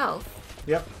fucking health.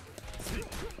 Yep.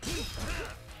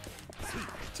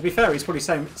 To be fair, he's probably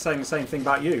saying the same thing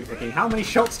about you, thinking, how many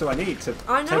shots do I need to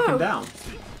take him down?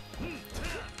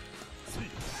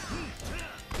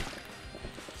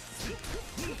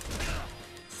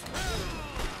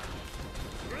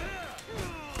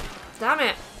 Damn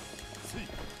it.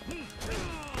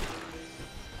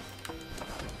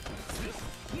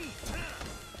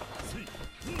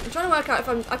 I'm trying to work out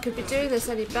if I could be doing this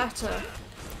any better.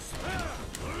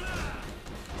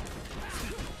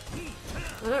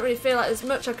 I don't really feel like there's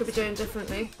much I could be doing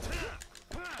differently.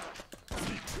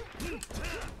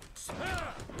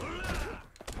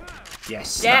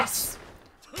 Yes. Yes!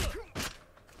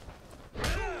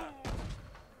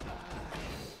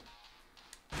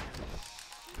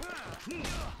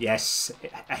 Yes.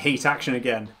 A heat action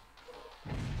again.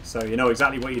 So you know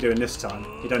exactly what you're doing this time.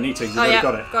 You don't need to. You've Oh already yeah,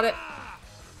 got it. got it.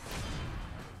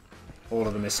 All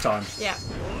of them this time. Yeah.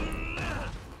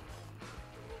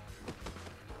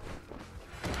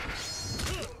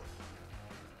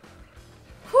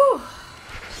 Whew.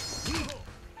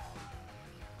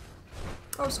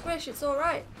 Oh, Squish, it's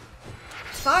alright.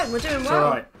 It's fine, we're doing It's well.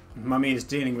 alright. Mummy is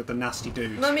dealing with the nasty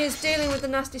dude. Mummy is dealing with the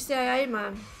nasty CIA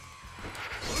man.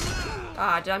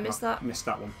 Ah, did I miss that? Missed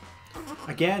that one.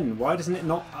 Again, why doesn't it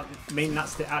not mean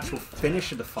that's the actual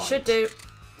finish of the fight? Should do.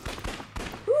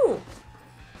 Ooh.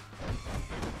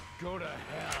 Go to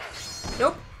hell.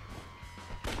 Nope.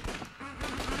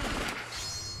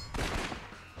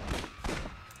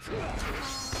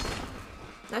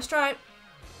 Nice try.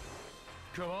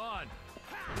 Come on.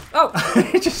 Oh!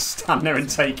 Just stand there and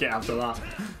take it after that.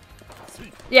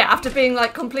 Yeah, after being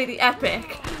like completely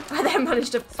epic, I then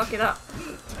managed to fuck it up.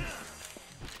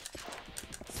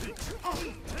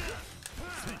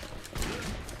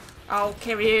 Oh,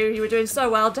 Kiryu, you were doing so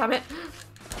well, damn it.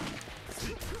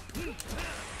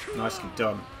 Nicely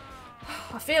done.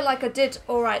 I feel like I did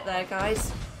alright there,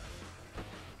 guys.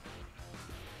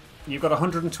 You've got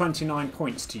 129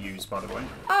 points to use, by the way.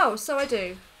 Oh, so I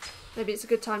do. Maybe it's a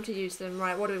good time to use them.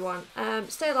 Right, what do we want?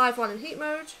 Stay alive while in heat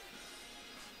mode.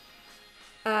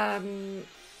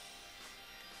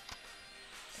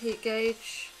 Heat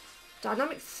gauge.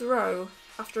 Dynamic throw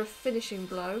after a finishing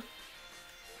blow.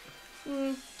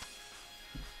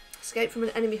 Escape from an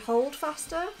enemy hold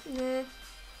faster. Nah.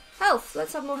 Health.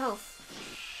 Let's have more health.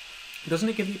 Doesn't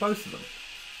it give you both of them?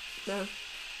 No.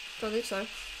 Don't think so.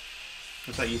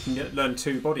 It's like you can learn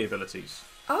 2 body abilities.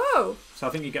 Oh! So I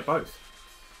think you get both.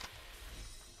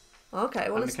 Okay,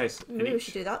 well, In the case in maybe we each.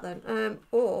 should do that then.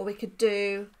 Or we could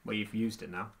do... Well, you've used it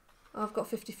now. Oh, I've got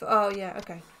 54. Oh, yeah,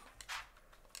 okay.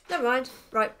 Never mind.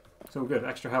 Right. It's all good.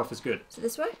 Extra health is good. Is it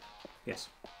this way? Yes.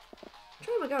 Which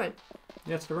way am I going?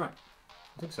 Yeah, to the right.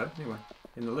 I think so, anyway.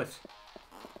 In the lift.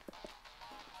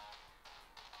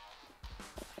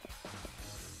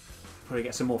 Probably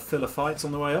get some more filler fights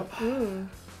on the way up.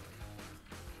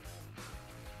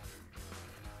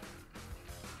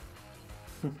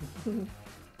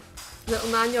 Little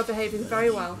man, you're behaving very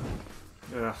well.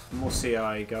 Ugh, more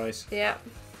CIA, guys. Yeah.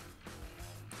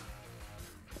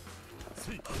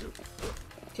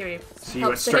 Kiryu. So you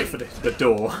went straight for the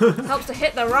door. Helps to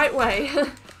hit the right way.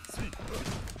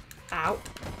 Ow.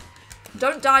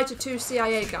 Don't die to 2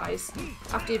 CIA guys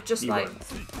after you've just You like...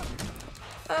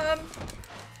 won't.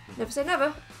 Never say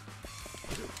never.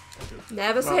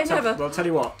 Never say Well, never. Well, I'll tell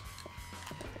you what.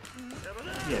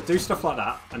 Yeah, do stuff like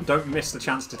that, and don't miss the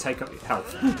chance to take up your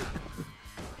health.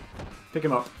 Pick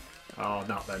him up. Oh,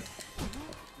 not then.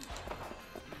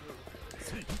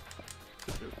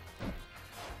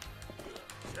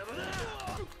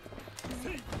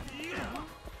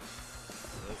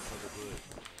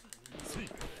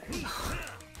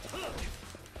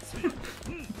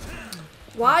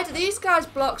 Why do these guys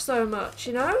block so much,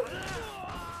 you know?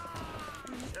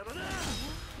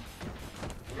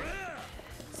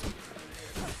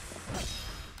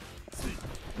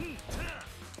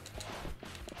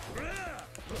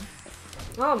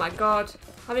 Oh my god.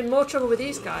 Having more trouble with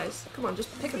these guys. Come on, just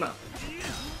pick them up.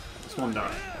 Just one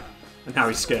die. And now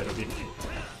he's scared of you.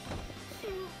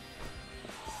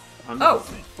 Oh!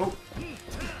 Oh!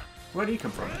 Where do you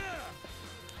come from?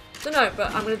 Don't know,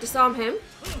 but I'm going to disarm him.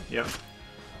 Yep.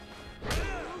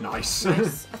 Nice.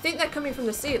 Nice. I think they're coming from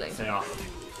the ceiling. They are.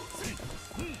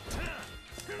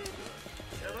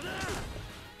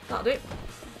 That'll do.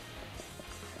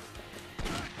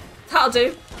 That'll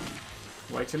do.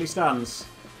 Wait till he stands.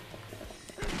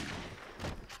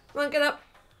 Come on, get up.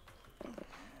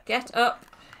 Get up.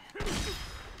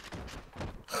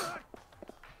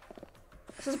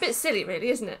 This is a bit silly, really,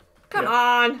 isn't it? Come Yeah.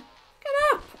 on. Get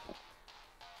up.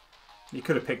 You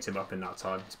could have picked him up in that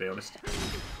time, to be honest.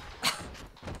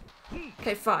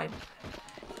 Okay, fine.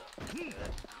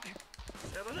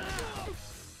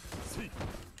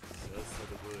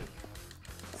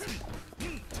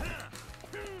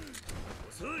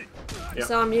 Yep.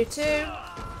 Disarm you too.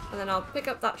 And then I'll pick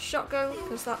up that shotgun,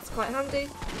 because that's quite handy.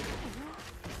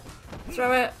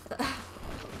 Throw it.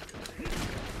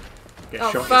 Get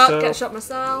Oh shot fuck, yourself. get shot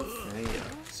myself. There you go.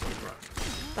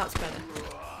 Right. That's better.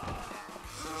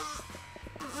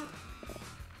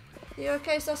 You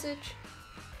okay, sausage?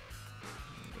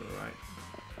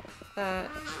 Right.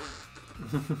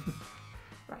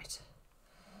 Right.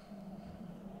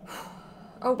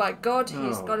 Oh my god,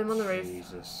 he's Oh, got him on the roof.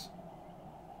 Jesus.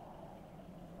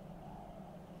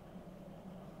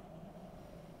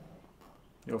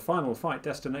 Your final fight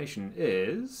destination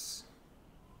is...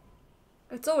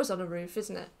 It's always on a roof,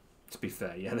 isn't it? To be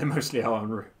fair, yeah, they mostly are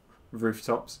on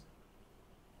rooftops.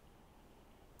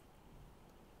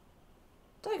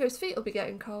 Daigo's feet will be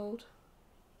getting cold.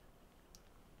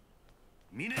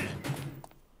 Mine!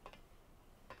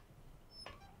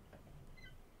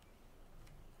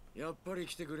 やっぱり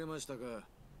来てくれましたか。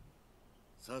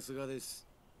さすがです。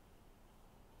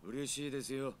嬉しいで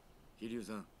すよ、桐生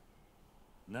さん。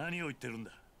何を言ってるん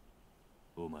だ。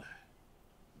お前、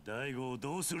大悟を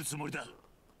どうするつもりだ。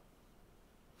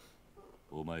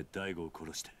お前、大悟を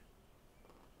殺して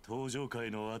登場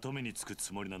界の跡目につく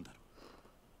つもりなんだろ。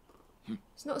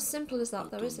It's not as simple as that,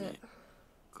 though, is it?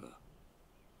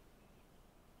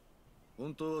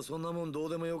 本当はそんなもんどう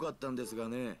でもよかったんですが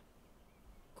ね。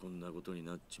こんなことに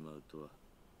なっちまうとは。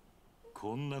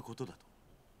こんなことだと。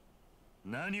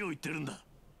何を言ってるんだ。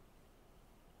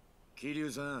桐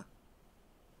生さん、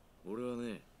俺は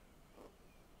ね、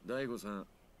大悟さん、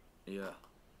いや、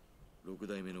六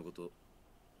代目のこと、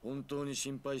本当に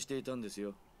心配していたんです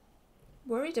よ。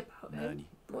Worried about him?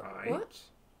 何 What?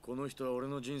 この人は俺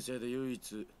の人生で唯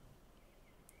一、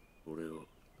俺を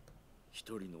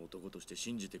一人の男として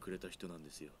信じてくれた人なん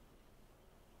ですよ。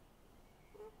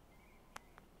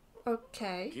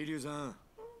Okay. 桐生さん、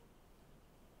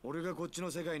俺がこっち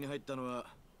の世界に入ったのは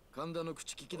神田の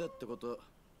口利きだってこと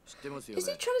知ってますよ Is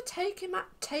he ね。 trying to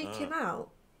take him out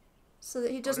so that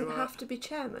he doesn't have to be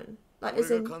chairman? Like, 俺 as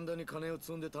が in 神田に金を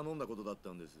積んで頼んだことだっ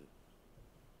たんです。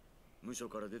無所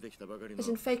から出てきたばかりの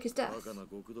as in fake his バ death? カな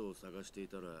極道を探してい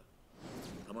たら、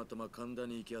たまたま神田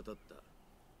に行き当たった。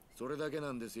それだけ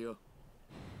なんですよ。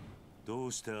ど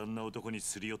うしてあんな男に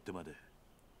すり寄ってまで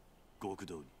極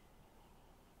道に。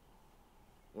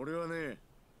俺はね、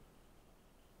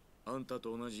あんた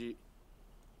と同じ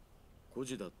孤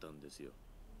児だったんですよ。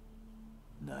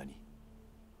何。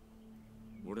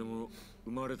俺も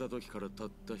生まれた時からた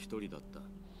った一人だった。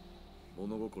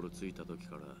物心ついた時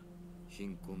から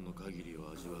貧困の限りを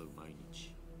味わう毎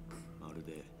日。まる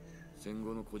で戦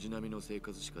後の孤児並みの生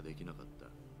活しかできなかった。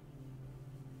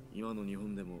今の日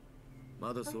本でも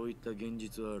まだそういった現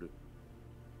実はある。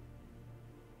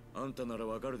あんたなら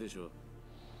わかるでしょ。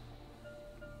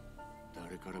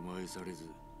誰からも愛されず、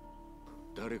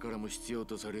誰からも必要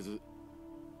とされず、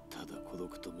ただ孤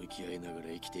独と向き合いながら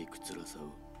生きていく辛さ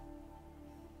を。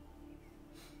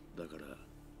だから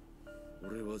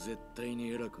俺は絶対に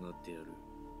偉くなってやる。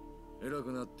偉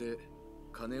くなって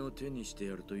金を手にして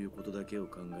やるということだけを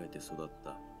考えて育っ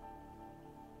た。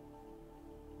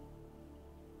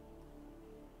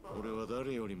俺は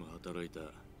誰よりも働いた。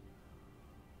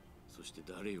そして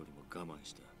誰よりも我慢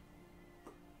した。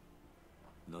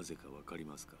なぜかわかり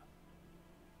ますか？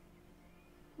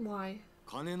 Why?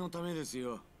 金のためです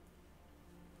よ。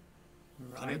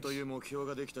金という目標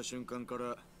ができた瞬間か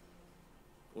ら、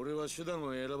俺は手段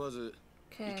を選ばず、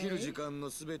生きる時 Okay. 間の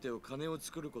すべてを金を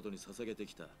作ることに捧げて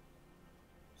きた。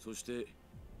そして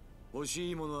欲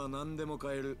しいものは何でも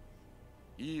買える。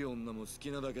いい女も好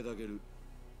きなだけ抱ける。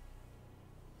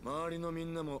周りのみ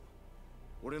んなも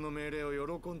俺の命令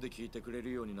を喜んで聞いてくれ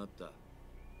るようになった。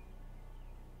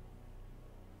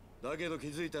だけど気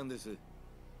づいたんです。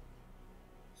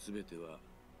すべては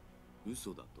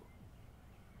嘘だと。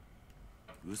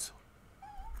嘘。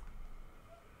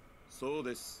そう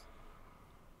です。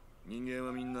人間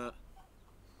はみんな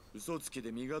嘘つき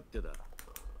で身勝手だ。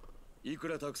いく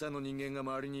らたくさんの人間が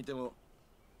周りにいても、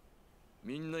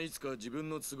みんないつか自分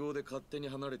の都合で勝手に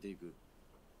離れていく。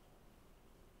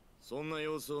そんな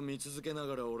様子を見続けな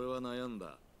がら俺は悩ん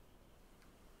だ。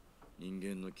人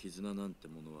間の絆なんて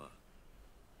ものは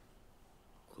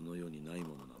この世にないも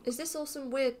のなの。 Is this all some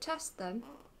weird test then?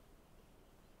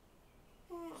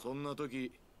 そんな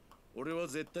時、俺は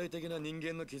絶対的な人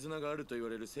間の絆があると言わ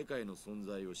れる世界の存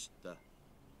在を知った。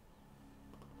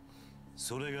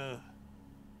それが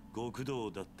極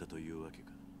道だったというわけ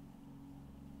か。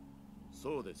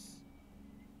そうです。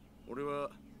俺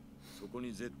はそこ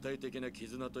に絶対的な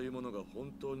絆というものが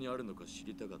本当にあるのか知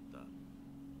りたかっ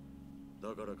た。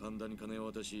だから神田に金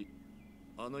を渡し、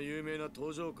あの有名な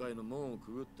登場界の門を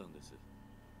くぐったんです。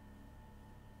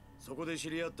そこで知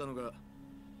り合ったのが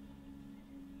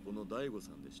この大悟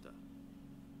さんでした。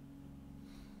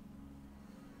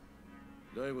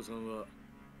大悟さんは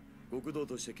極道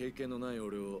として経験のない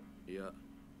俺を、いや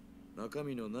中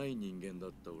身のない人間だ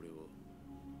った俺を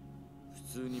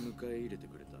普通に迎え入れて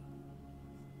くれた。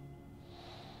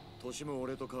年も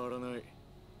俺と変わらない。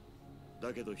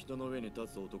だけど人の上に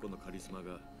立つ男のカリスマ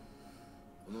が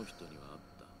この人にはあっ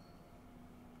た。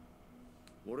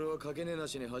俺はかけねな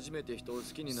しに初めて人を好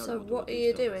きになる So ことが what で are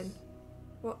you きたんで doing? す。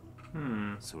 What?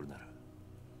 それなら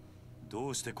ど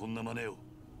うしてこんな真似を。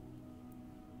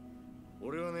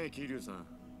俺はね、桐生さん、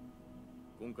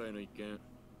今回の一件、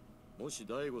もし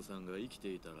大悟さんが生き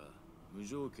ていたら無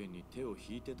条件に手を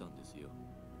引いてたんですよ。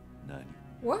何？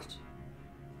 What?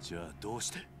 じゃあどう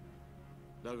して？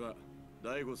だが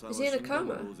大悟さんは Is he in a 死んだ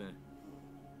も coma? 同然。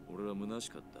俺は虚し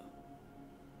かった。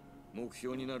目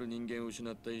標になる人間を失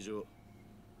った以上、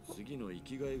次の生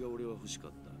きがいが俺は欲しか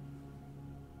った。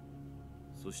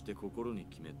そして心に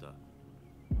決めた。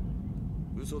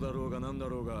嘘だろうが何だ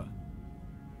ろうが、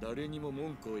誰にも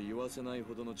文句を言わせない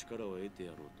ほどの力を得て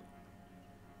やろうと。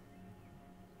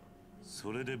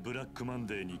それでブラックマン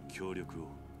デーに協力を。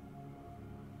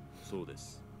そうで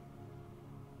す。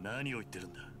何を言ってる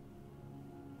んだ。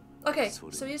 Okay, so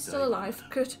he's still alive.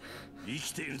 Good. 生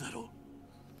きているだろう。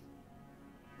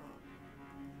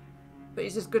 But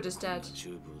he's as good as dead. チ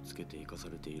ューブをつけて生かさ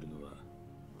れているのは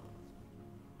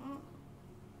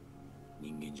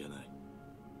人間じゃない。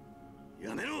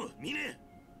やめろ、ミネ。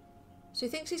 So he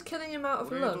thinks he's killing him out of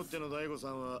俺にとっ love? ての大悟さ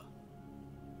んは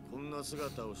こんな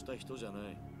姿をした人じゃな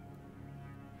い。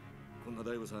こんな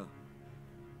大悟さん、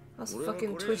 That's 俺はこ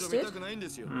fucking れ以上見 twisted. たくないんで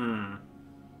すよ。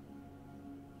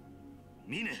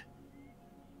ミネ、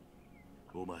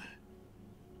お前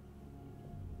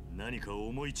何か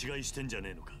思い違いしてんじゃね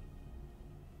えのか。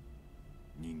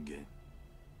人間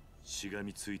しが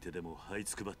みついてでも這い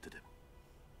つくばってでも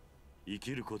生き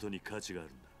ることに価値があ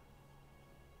るん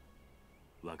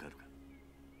だ。わかるか。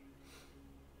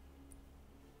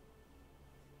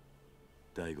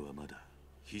大悟はまだ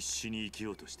必死に生き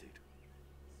ようとしている。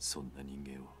そんな人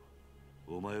間を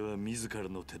お前は自ら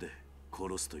の手で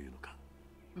殺すというのか。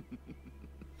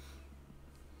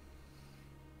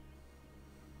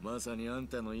まさにあん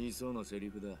たの言いそうなセリ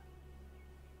フだ。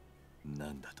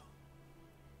なんだと。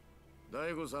大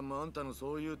悟さんもあんたの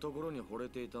そういうところに惚れ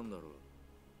ていたんだろ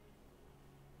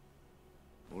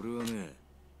う。俺はね、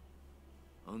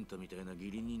あんたみたいな義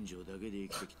理人情だけで生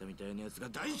きてきたみたいなやつが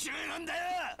大嫌いなんだよ。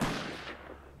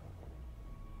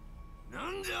な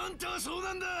んであんたはそう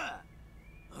なんだ。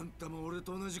あんたも俺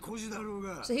と同じ孤児だろう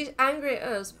が。 So he's angry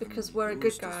at us because we're a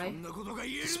good guy, そんなことが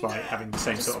言えるん Despite だ。 having the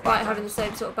same sort of despite having background. the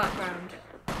same sort of background.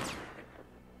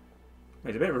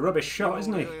 He's a bit of a rubbish shot,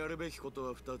 isn't 俺 he? がやるべきこと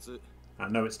は2つ。 I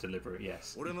know it's deliberate,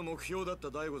 yes. 俺の目標だった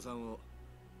大悟さんを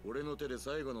俺の手で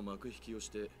最後の幕引きをし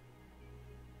て、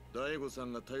大悟さ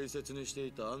んが大切にして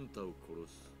いたあんたを殺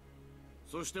す。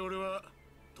そして俺は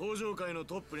登場界の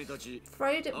トップに立ち、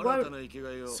 Afraid it 新た won't. な生き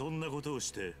がいを。そんなことを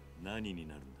して何に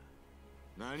なるんだ。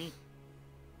何？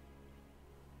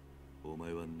お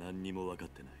前は何にも分かっ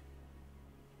てない。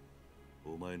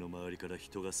お前の周りから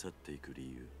人が去っていく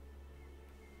理由、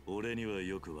俺には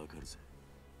よく分かるぜ。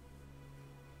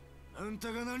あん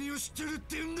たが何を知ってるっ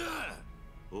て言うんだ。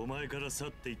お前から去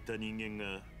っていった人間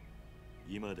が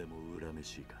今でも恨め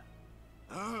しいか。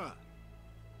あ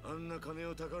あ、あんな金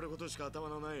をたかることしか頭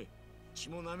のない、血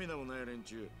も涙もない連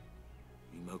中、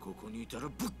今ここにいたら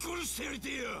ぶっ殺してやりて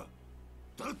えよ。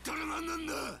だったら何なん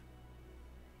だ。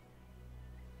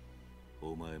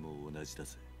お前も同じだ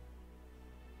ぜ。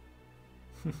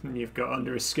You've got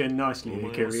under his skin お nicely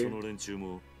前 here, もそ Kiryu. の連中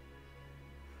も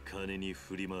金に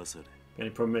振り回され、 The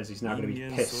only problem is he's now going to be 人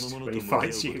間 pissed そのも when の he と向き合 fights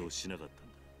うこと you. をしなかったんだ。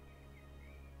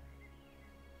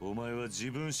お前は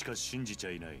自分しか信じち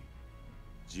ゃいない。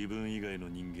自分以外の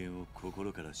人間を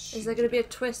心から信 Is じ there going to be a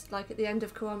twist like at the end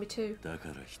of Kiwami 2? だか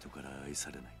ら人から愛さ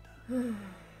れないんだ。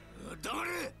黙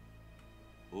れ。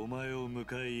お前を迎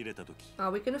え入れたとき、 Are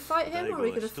we going to fight him or are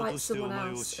we going to Daigoは fight 人としてお someone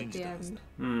前を else 信 at じ the たはず end? だ。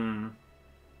 Hmm.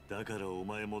 だからお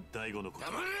前も大悟のこと、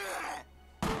黙れ。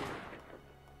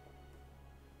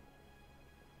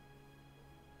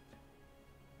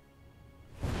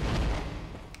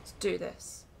 Let's do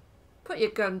this. Put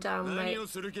your gun down, 何 mate. を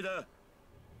する気だ。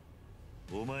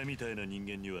お前みたいな人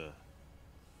間には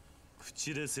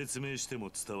口で説明しても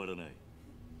伝わらない。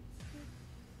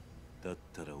だっ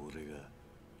たら俺が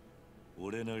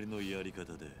俺なりのやり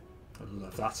方で I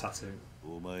love that tattoo.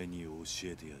 お前に教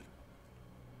えてやる。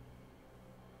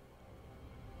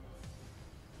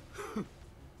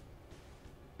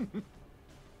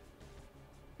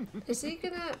 Is he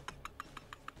gonna...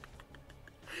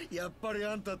 やっぱり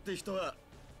あんたって人は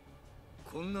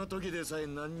こんな時でさえ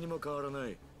何にも変わらな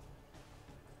い。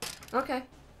 Okay,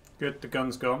 Good, the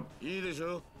gun's gone. いいでし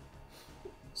ょ。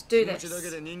 let's do 気持ちだけ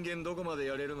this. で人間どこまで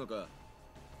やれるのか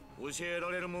教えら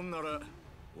れるもんなら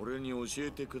俺に教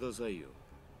えてくださいよ。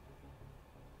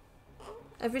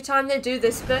Every time they do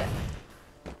this bit,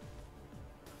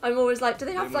 I'm always like, do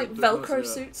they have like Velcro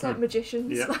suits like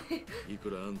magicians? Yeah. Oh,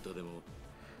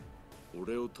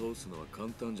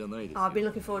 I've been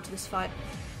looking forward to this fight.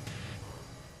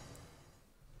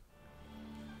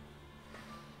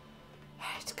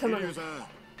 Right, come on.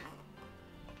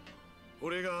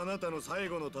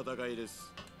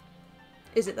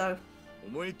 Is it though?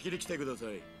 思いっきり来てくださ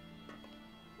い。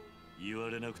言わ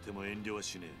れなくても遠慮は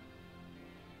しねえ。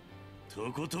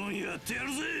とことんやってや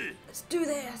るぜ。 Let's do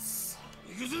this.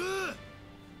 行くぞ。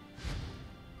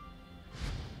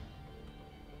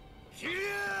キリ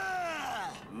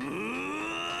アー。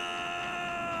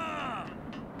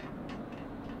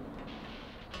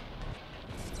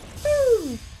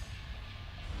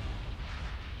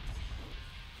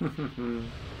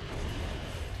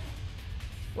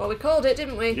Well, we called it,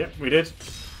 didn't we? Yep, we did.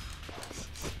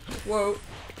 Whoa.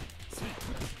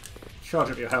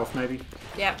 Charge up your health, maybe.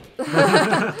 Yep.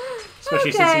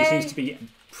 Especially since he seems to be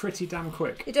pretty damn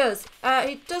quick. He does.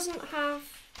 He doesn't have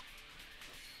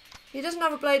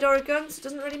a blade or a gun, so it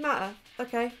doesn't really matter.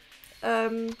 Okay.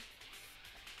 Let's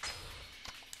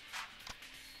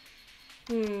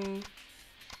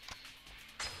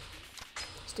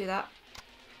do that.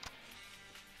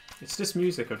 It's this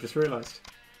music, I've just realised.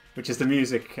 Which is the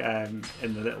music in the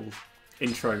little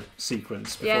intro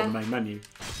sequence before the main menu.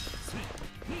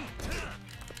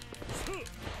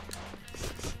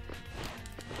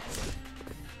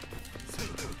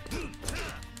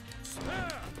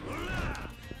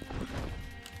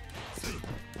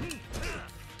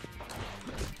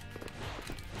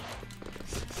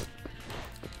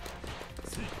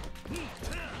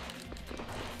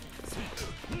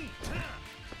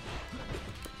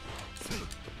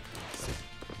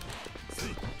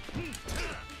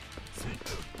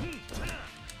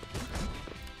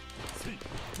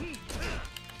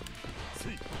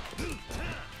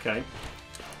 Okay.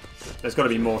 There's got to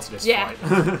be more to this fight.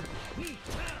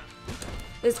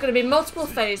 There's going to be multiple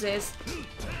phases.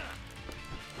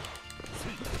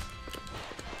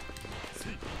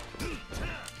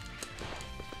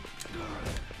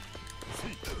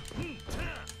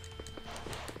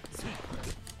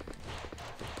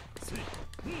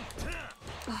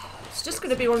 Oh, it's just going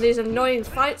to be one of these annoying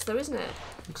fights though, isn't it?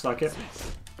 Looks like it.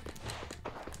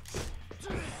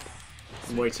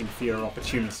 I'm waiting for your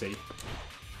opportunity.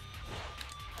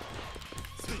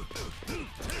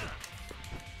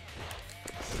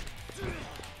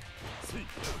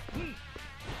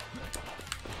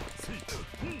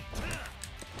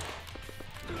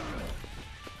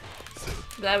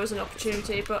 There was an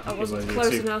opportunity, but I wasn't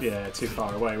close enough. Yeah, too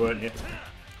far away, weren't you?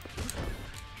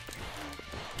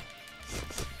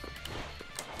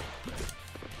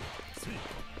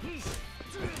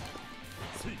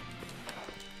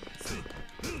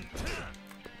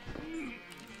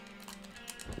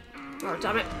 Oh,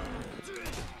 damn it.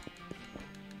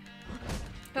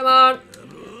 Come on.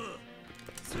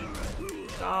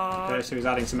 God. Okay, so he's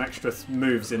adding some extra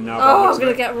moves in now. Oh, I'm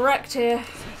going to get wrecked here.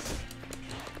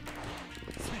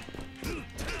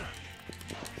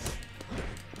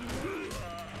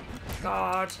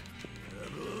 God.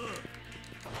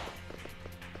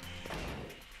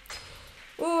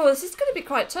 Oh, this is going to be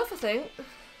quite tough, I think.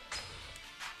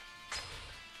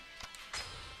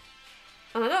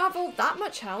 And I don't have all that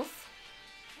much health.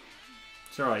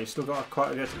 It's alright, you've still got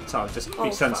quite a good time. Just be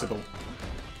Oh, sensible. fuck.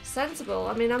 Sensible?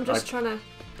 I mean, I'm just trying to...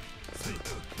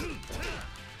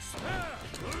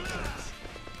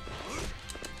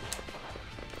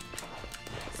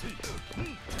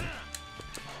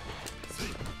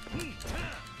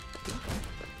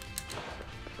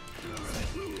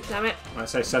 Damn it. When I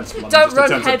say sensible, Don't just run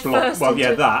in terms head of block. first Well, yeah,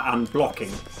 into- that and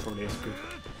blocking probably is good.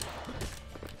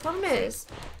 Problem is...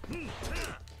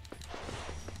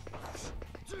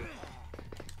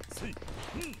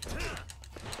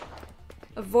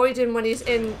 avoid him when he's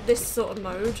in this sort of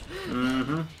mode.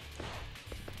 Mm-hmm.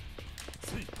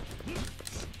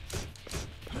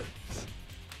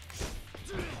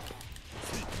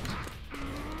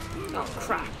 Oh,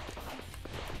 crap.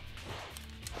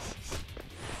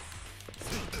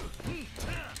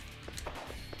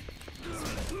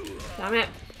 Damn it.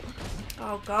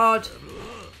 Oh, God.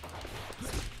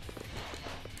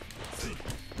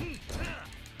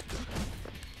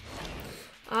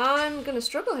 I'm gonna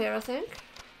struggle here, I think.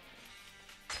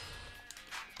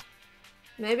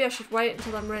 Maybe I should wait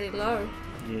until I'm really low.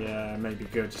 Yeah, maybe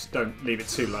good. Just don't leave it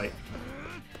too late.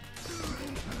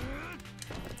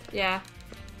 Yeah.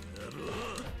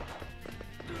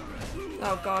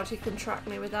 Oh god, he can track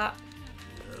me with that.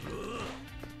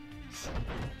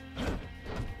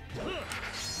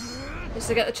 At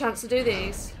least I get the chance to do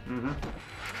these. Mm-hmm.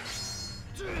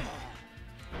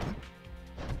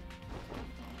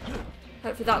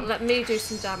 Hopefully that'll let me do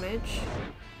some damage.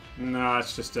 No,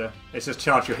 it's just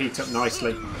charge your heat up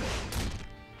nicely.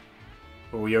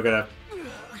 Oh, you're gonna...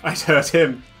 I'd hurt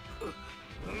him.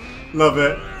 Love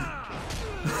it.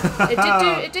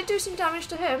 It did do some damage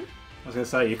to him. I was gonna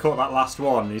say, you caught that last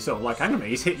one, and he's sort of like, hang on a minute,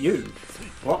 he's hit you.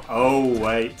 What? Oh,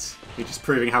 wait. You're just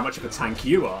proving how much of a tank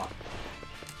you are.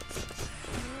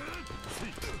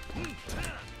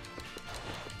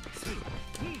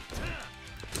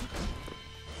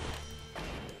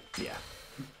 Yeah.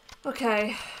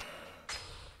 Okay.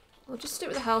 I'll just stick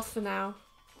with the health for now.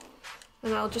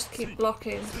 And I'll just keep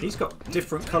blocking. He's got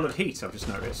different coloured heat, I've just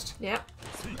noticed. Yep.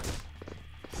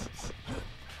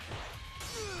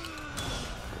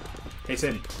 Hit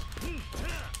him.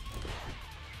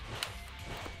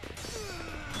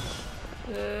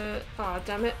 Ah,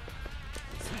 damn it.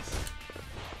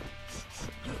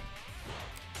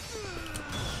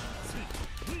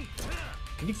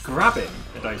 Can you grab him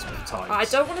at those times? I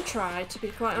don't want to try, to be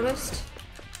quite honest.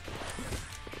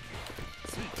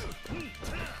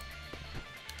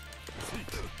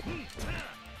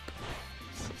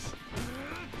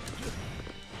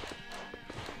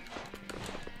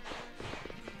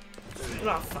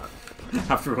 Oh, fuck.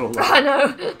 After all that. I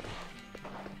know.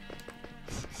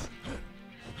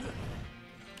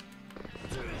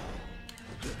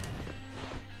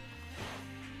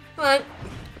 Come on.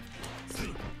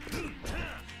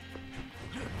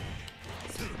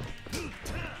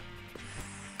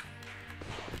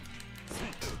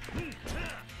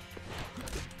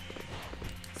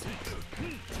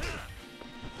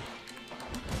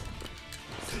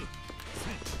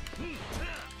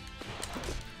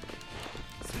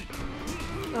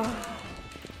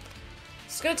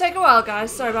 It's gonna take a while,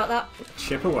 guys. Sorry about that.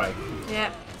 Chip away.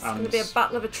 Yeah, it's gonna be a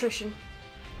battle of attrition.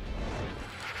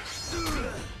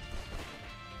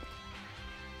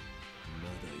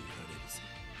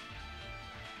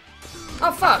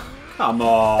 Oh fuck! Come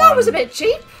on. That was a bit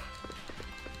cheap.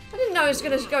 I didn't know it was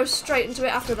gonna go straight into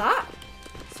it after that.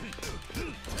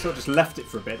 Sort of just left it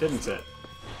for a bit, didn't it?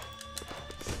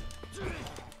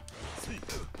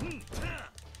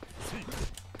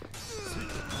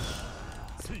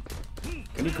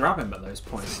 Can you grab him at those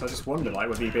points? I just wonder, like,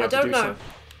 whether you'd be able to do so.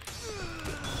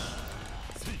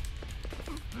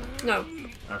 No.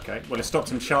 Okay. Well, it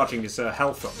stopped him charging his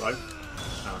health up, though.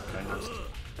 Oh, okay, nice.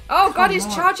 Oh god, he's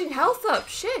charging health up.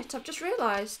 Shit, I've just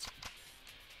realised.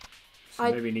 So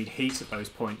maybe you need heat at those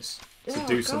points to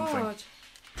do something.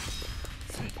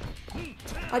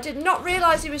 I did not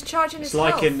realise he was charging his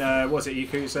health. It's like in, was it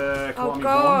Yakuza? Oh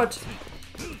god.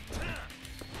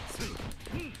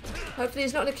 Hopefully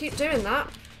he's not going to keep doing that.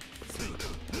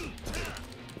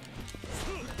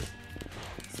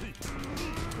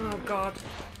 Oh god.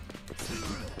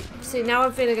 See, now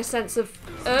I'm feeling a sense of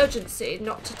urgency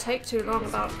not to take too long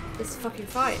about this fucking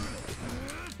fight.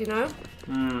 You know?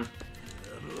 Hmm.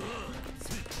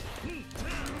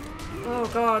 Oh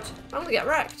god. I'm going to get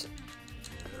wrecked.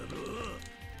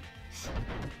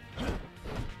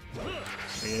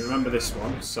 You remember this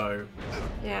one, so...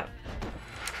 Yeah.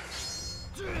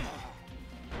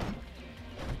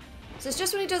 So it's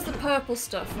just when he does the purple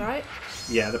stuff, right?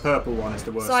 Yeah, the purple one is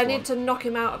the worst So I one. need to knock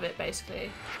him out of it, basically.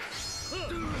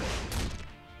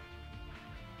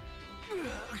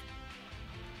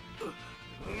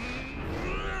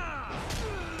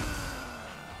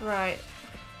 Right.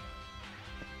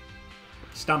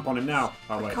 Stamp on him now.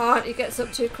 Oh, wait. Can't, he gets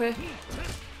up too quick.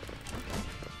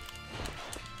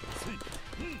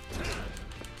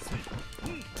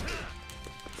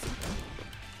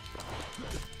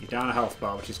 You're down a health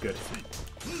bar, which is good.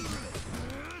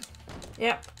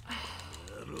 Yep.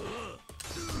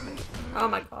 Oh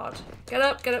my god. Get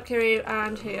up, Kiryu,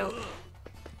 and heal.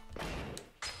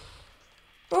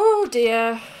 Oh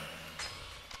dear.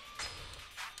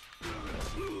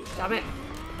 Damn it.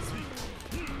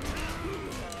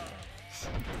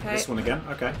 Okay. This one again?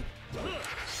 Okay.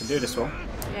 Can do this one.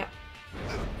 Yep.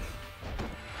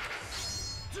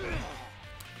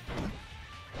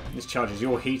 This charges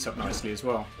your heat up nicely as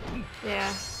well.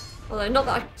 Yeah. Although not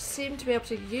that I seem to be able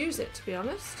to use it, to be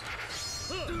honest.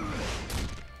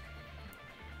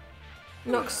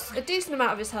 Knocks a decent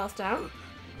amount of his health down.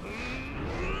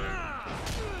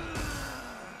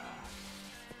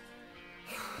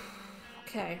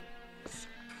 Okay.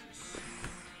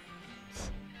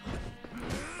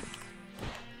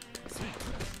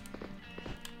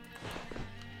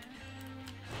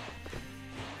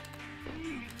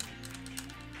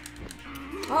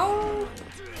 Oh,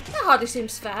 that hardly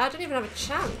seems fair. I don't even have a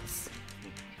chance.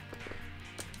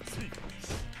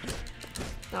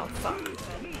 Oh, fuck.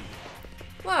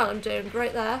 Well, I'm doing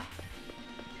great there.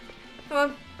 Come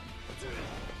on.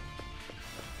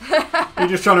 You're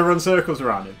just trying to run circles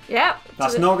around him. Yep.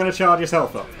 That's not going to charge his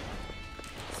health up.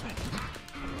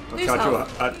 Lose Charge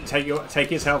health. take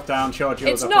his health down, charge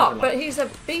yours It's up. not, but he's a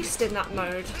beast in that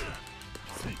mode.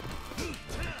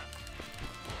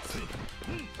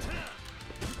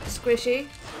 Squishy,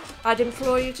 I'd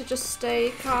implore you to just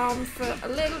stay calm for a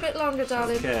little bit longer,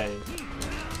 darling. Okay.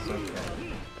 It's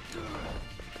okay.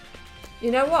 You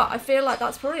know what? I feel like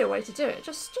that's probably a way to do it.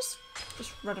 Just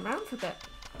run around for a bit.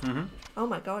 Oh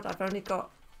my god, I've only got...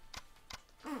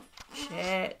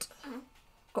 Shit.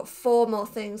 Got 4 more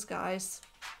things, guys.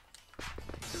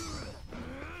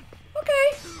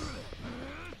 Okay.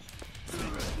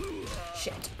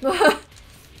 Shit.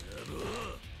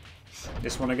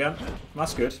 This one again.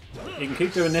 That's good. You can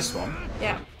keep doing this one.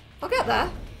 Yeah. I'll get there.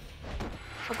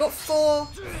 I've got four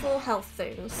health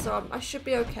things, so I should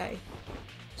be okay.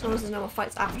 As long as there's no more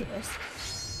fights after this.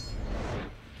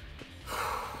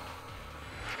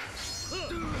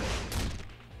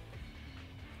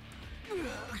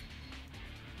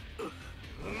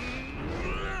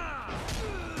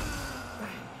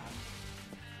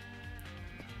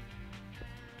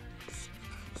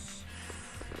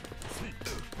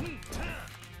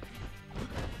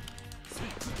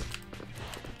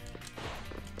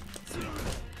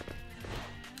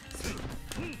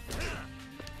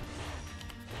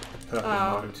 Perfect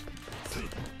mode.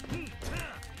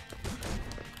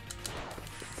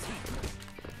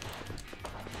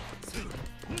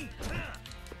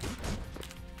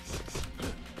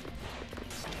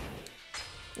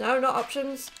 No, not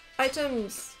options.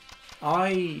 Items.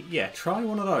 Try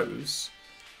one of those,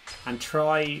 and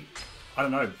try, I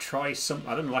don't know,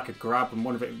 like a grab, and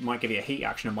one of it might give you a heat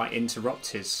action and might interrupt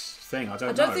his thing. I don't know.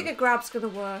 I don't think a grab's gonna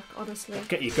work, honestly.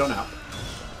 Get your gun out.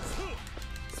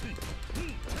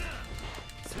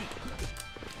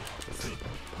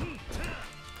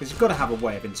 Because you've got to have a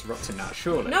way of interrupting that,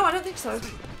 surely. No, I don't think so.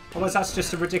 Otherwise, that's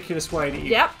just a ridiculous way that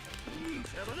you... Yep.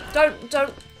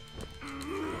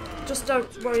 Just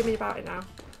don't worry me about it now.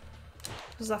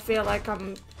 Because I feel like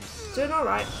I'm doing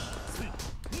alright.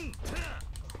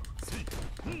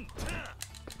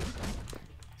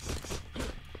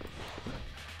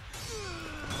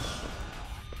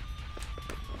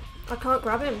 I can't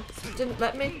grab him. It didn't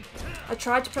let me. I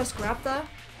tried to press grab there.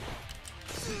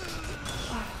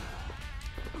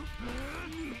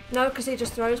 No, because he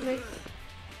just throws me.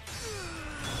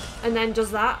 And then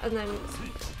does that, and then...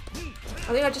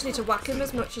 I think I just need to whack him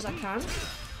as much as I can.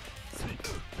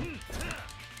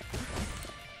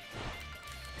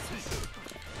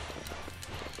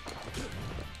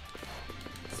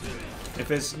 If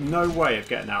there's no way of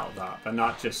getting out of that, then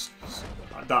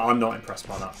I'm not impressed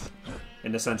by that.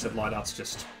 In the sense of, like, that's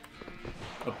just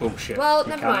a bullshit Well,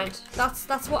 mechanic. never mind.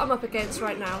 That's what I'm up against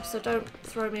right now, so don't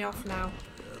throw me off now.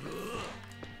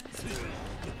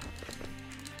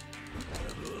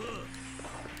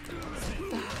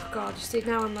 Oh, God, you see,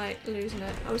 now I'm like losing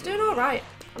it. I was doing alright.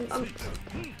 I'm...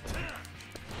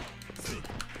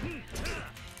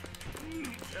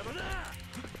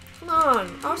 Come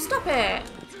on! Oh, stop it!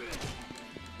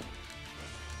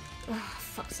 Oh,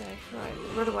 fuck's sake. Right,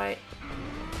 run away.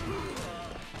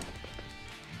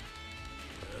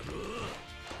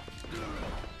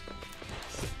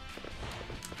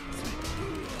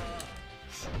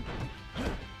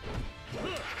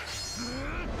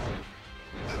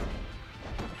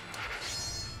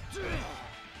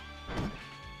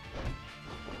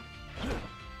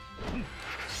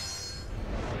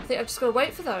 I think I'm just gonna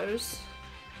wait for those.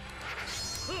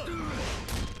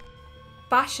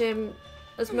 Bash him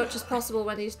as much as possible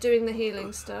when he's doing the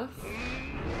healing stuff.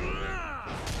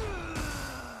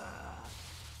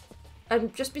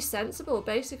 And just be sensible,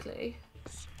 basically.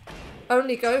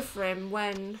 Only go for him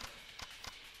when...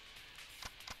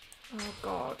 Oh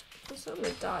god. I'm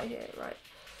gonna die here, right.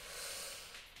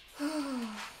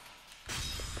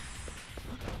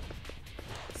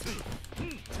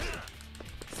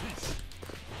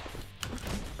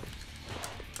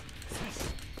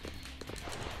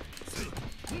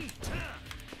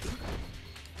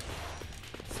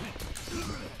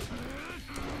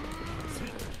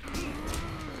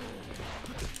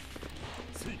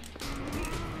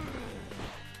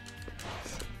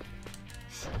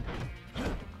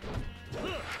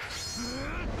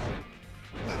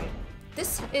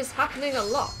 This is happening a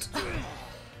lot. Well,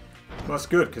 that's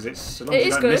good, because it's as long as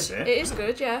you don't miss it. It is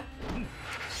good, yeah.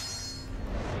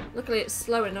 Luckily it's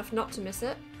slow enough not to miss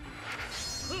it.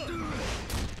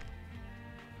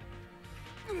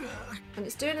 And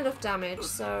it's doing enough damage,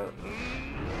 so...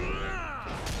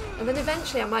 And then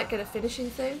eventually I might get a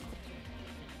finishing thing.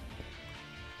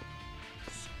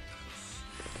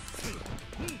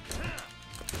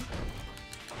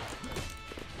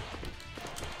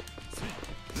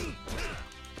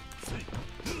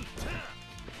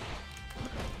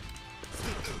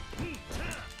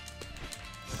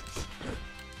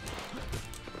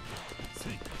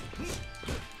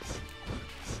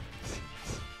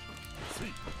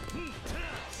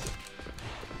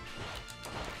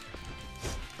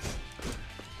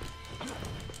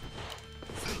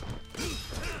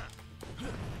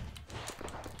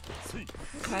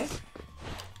 Okay.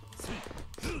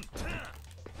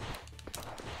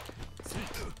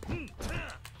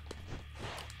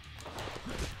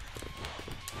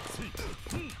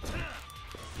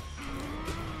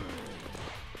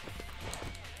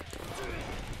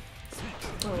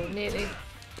 Oh, nearly.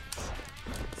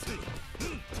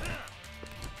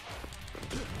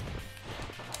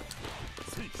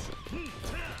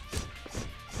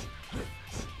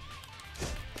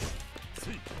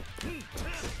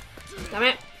 Damn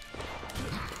it.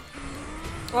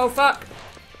 Oh, fuck.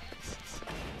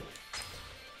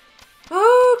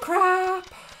 Oh, crap.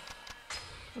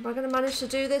 Am I going to manage to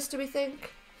do this, do we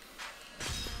think?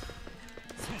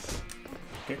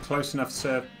 Get close enough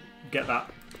to get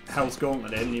that Hell's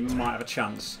Gauntlet in, you might have a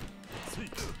chance.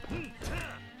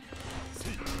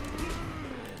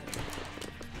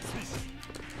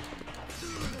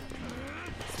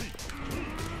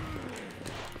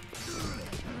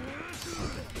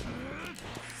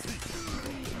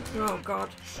 Oh, God.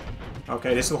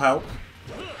 Okay, this will help.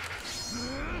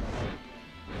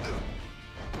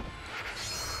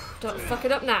 Don't fuck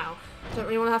it up now. Don't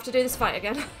really want to have to do this fight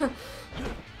again.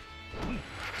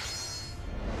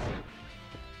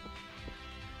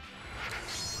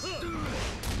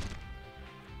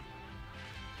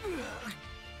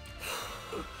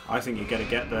 I think you're going to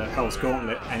get the Hell's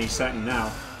Gauntlet any second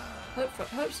now.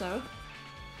 Hope so.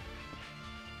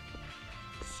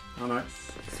 Oh no.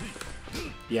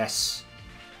 Yes.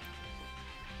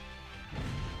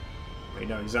 You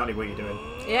know exactly what you're doing.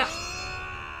 Yeah.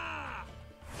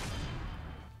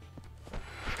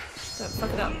 Don't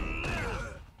fuck it up.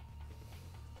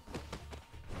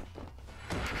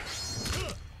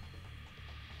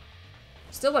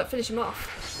 Still won't finish him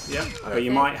off. Yeah, but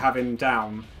you might have him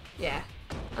down. Yeah.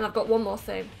 And I've got one more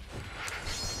thing.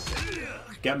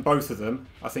 Get both of them,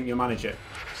 I think you'll manage it.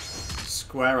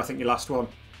 Square, I think your last one.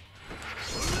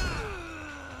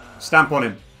 Stamp on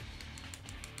him.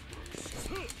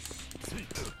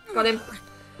 Got him.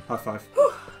 High five.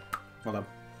 Well done.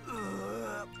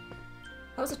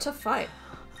 That was a tough fight.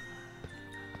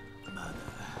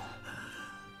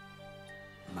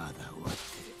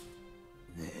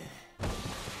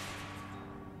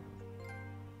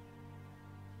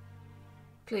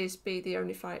 Please be the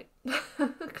only fight.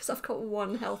 Because I've got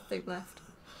one health thing left.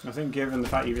 I think given the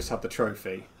fact you just had the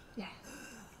trophy. Yeah.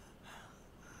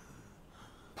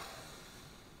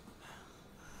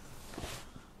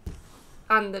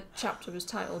 And the chapter was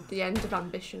titled The End of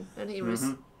Ambition. And he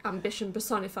was ambition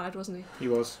personified, wasn't he? He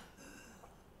was.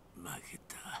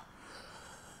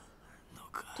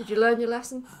 Did you learn your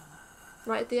lesson?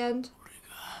 Right at the end?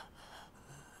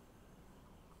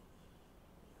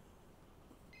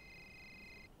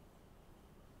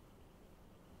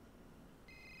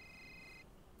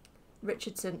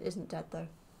 Richardson isn't dead though.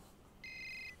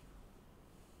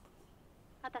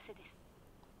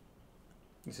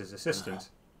 This is assistant.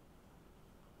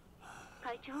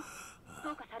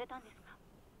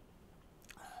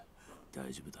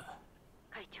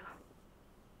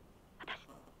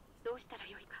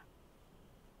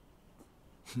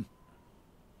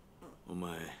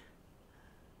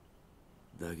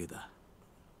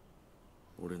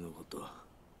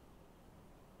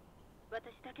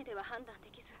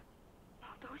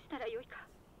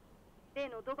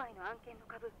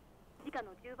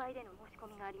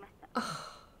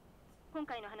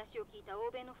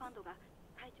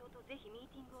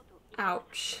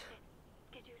 Ouch.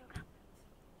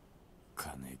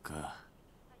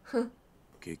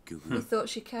 You thought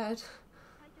she cared.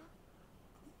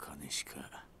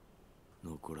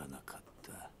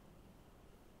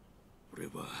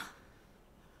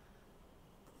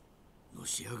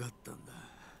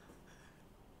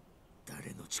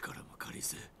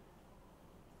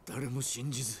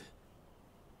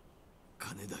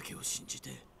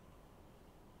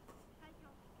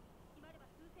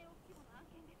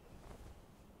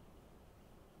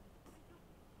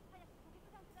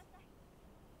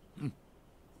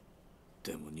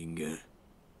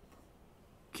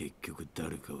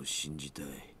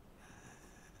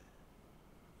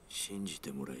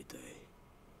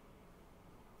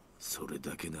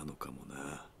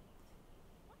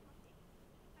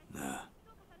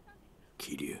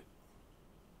 Kiryu.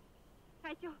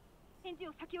 隊長、返事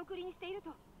を先送りにしていると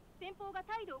先方が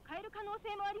態度を変える可能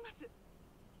性もあります。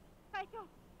隊長、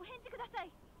お返事くださ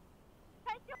い。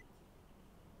隊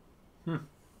長。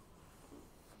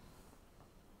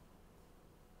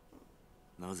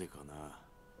なぜかな。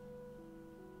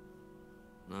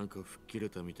なんか吹っ切れ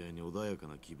たみたいに穏やか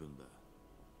な気分だ。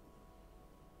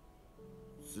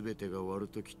すべてが終わる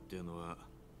ときってのは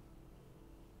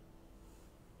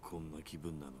こんな気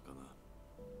分なのかな。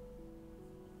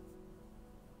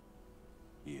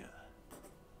いや、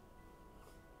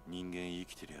人間生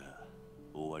きてりゃ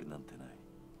終わりなんてない。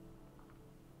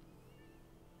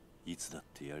いつだっ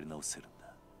てやり直せるんだ。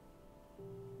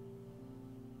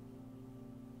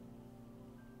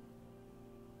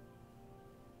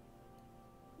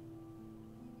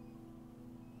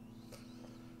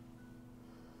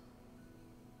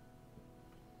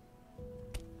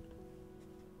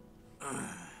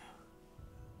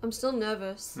I'm still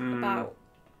nervous about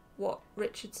what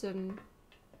Richardson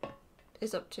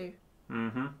is up to.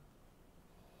 Mm-hmm.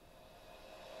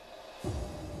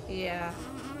 Yeah.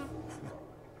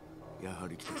 やは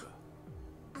り来たか。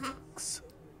くそ、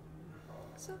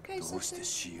 It's okay, どうして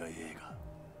Sasha. CIA が。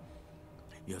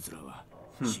奴らは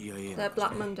CIA They're の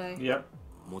Black Monday. Yep.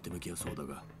 表向きはそうだ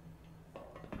が、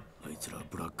あいつらは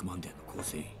ブラックマンデーの構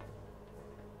成員。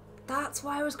 That's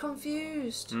why I was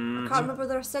confused. I can't remember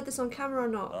whether I said this on camera or あ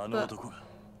not, の but 男が。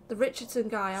 the Richardson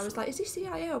guy, I was like, is he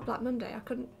CIA or Black Monday? I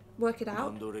couldn't work it ア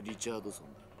out. ンドレ・リチャードソ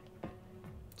ンだ。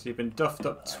 So you've been duffed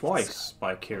up twice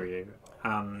by Kiryu,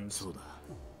 and そうだ。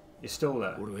 you're still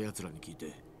there. 俺は奴らに聞い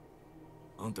て、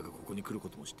あんたがここに来るこ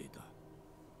とも知っていた。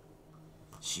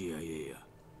CIA や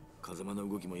風間の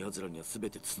動きも奴らには全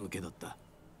て筒抜けだった。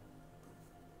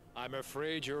 I'm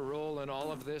afraid your role in all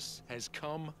of this has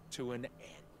come to an end.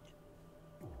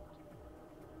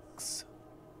 くそ、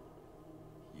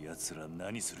奴ら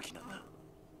何する気なんだ。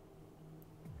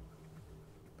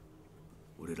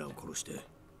俺らを殺して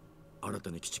新た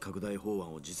に基地拡大法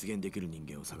案を実現できる人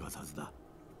間を探すはずだ。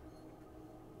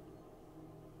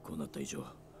こうなった以上、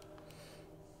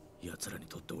奴らに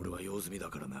とって俺は用済みだ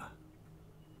からな。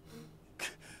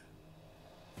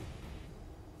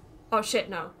 Oh shit,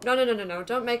 no. No, no, no, no, no.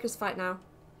 Don't make us fight now.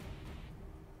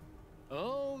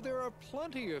 Oh, there are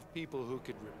plenty of people who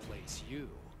could replace you.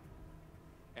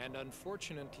 And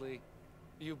unfortunately,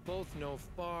 you both know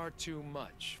far too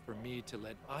much for me to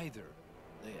let either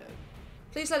live.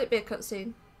 Please let it be a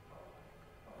cutscene.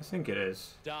 I think it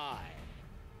is. Die.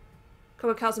 Come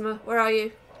on, Kazuma. Where are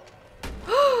you?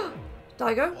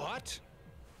 Daigo? What?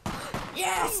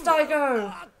 Yes,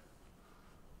 Daigo!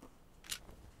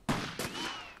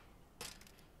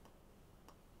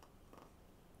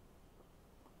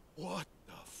 What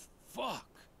the fuck?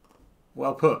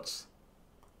 Well put.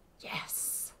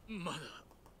 Yes. まだ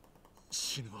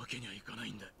死ぬわけにはいかな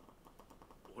いんだ。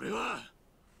俺は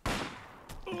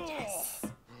Yes.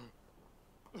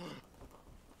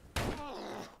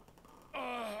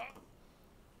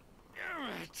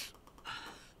 Damn it.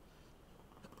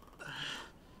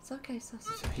 It's okay,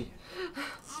 Sassy.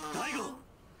 大悟、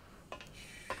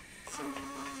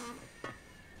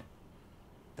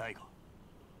大悟、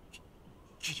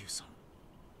桐生さん。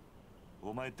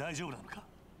お前大丈夫なのか。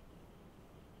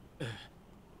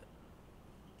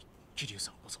桐生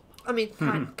さんこそ I mean,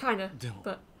 kinda, Demo.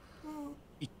 but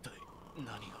一体何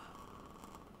が。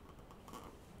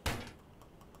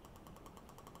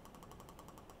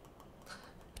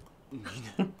 ミネ、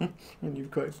 And you've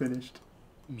quite finished.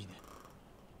 ミネ、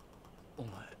お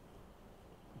前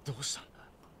どうしたんだ。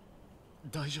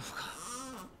大丈夫か。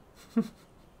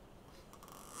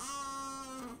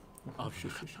危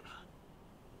なかったな。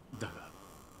だが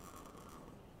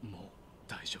もう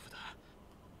大丈夫だ。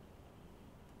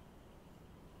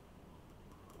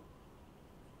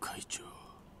会長。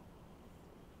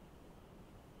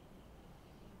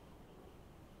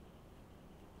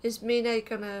 is Mine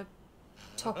gonna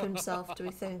top himself, do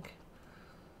we think?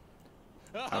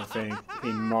 I think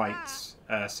he might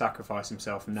sacrifice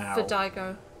himself now. For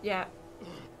Daigo, yeah.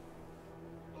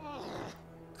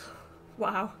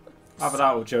 Wow. Either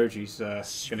that or Joji's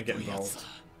going to get involved.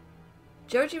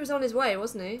 Joji was on his way,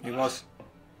 wasn't he? He was.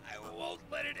 I won't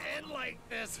let it end like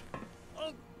this.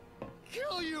 I'll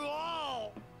kill you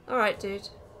all. Alright, dude.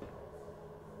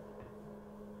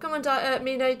 Come on,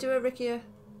 Mine, do a Rikia.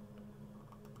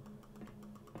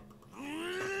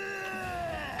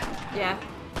 Yeah.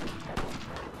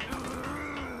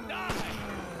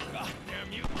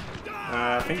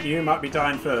 I think you might be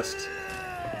dying first.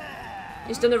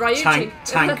 He's done a Ryuchi.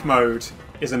 Tank mode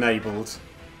is enabled.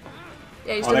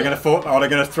 Yeah, he's Are they done going to Are they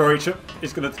going to throw each up?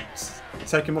 He's going to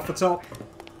take him off the top.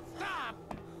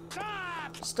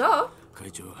 Stop? 会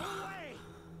長。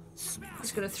すみま He's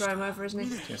せ going ん to throw him over, isn't he?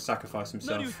 He's going to sacrifice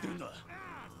何を言 himself. ってるんだ。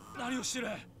何をしてる。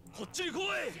こっちに来い。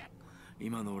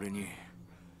今の俺に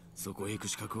そこへ行く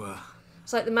資格は。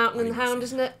 It's like the mountain and the hound,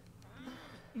 isn't it?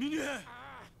 ミネ。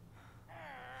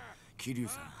桐生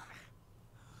さん。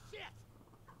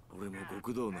俺も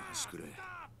極道の端くれ。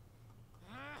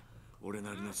俺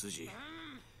なりの筋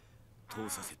通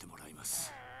させてもらいま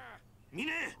す。ミ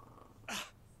ネ。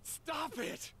 Stop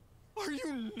it! Are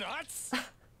you nuts?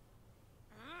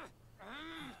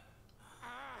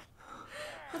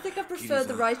 I think I prefer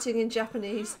the writing in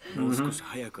Japanese.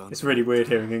 It's really weird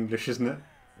hearing English, isn't it?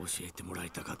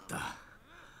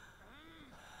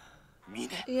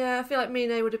 Yeah, I feel like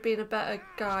Mine would have been a better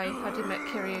guy had he met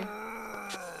Kiryu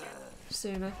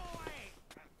sooner.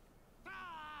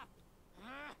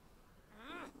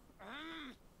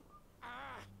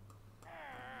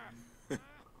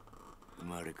 生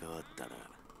まれ変わったら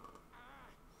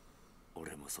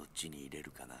俺もそっちに入れ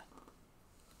るかな。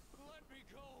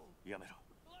やめろ。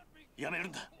やめる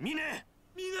んだ。ミネ！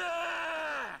ミネ！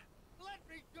 Let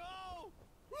me go!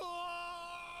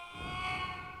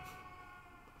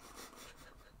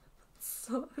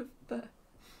 Sort of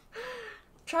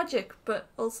tragic, but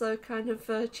also kind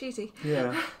of cheesy.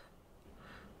 Yeah.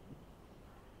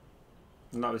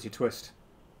 And that was your twist.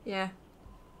 Yeah.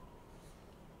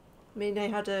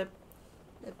 Mine had a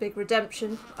big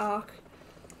redemption arc.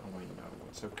 Oh, I know.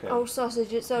 It's okay. Oh,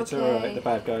 sausage, it's okay. It's alright. The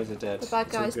bad guys are dead. The bad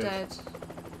It's all guy's good. dead.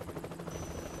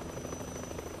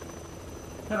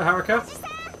 Hello, Haruka.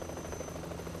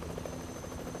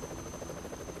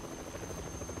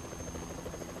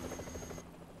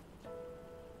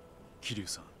 Kiryu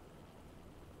さん、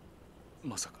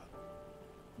まさか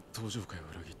登場会を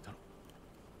裏切ったの？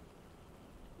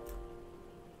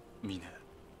ミネ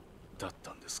だっ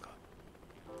たんですか？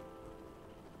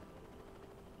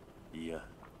いや、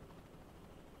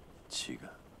違う。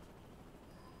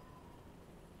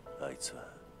あいつは、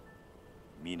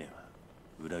ミネは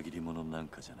裏切り者なん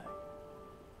かじゃない。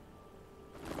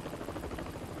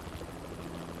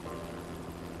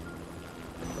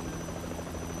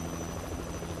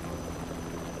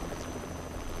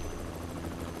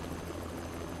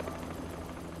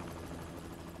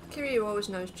Kiryu always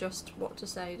knows just what to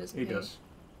say, doesn't he? He does.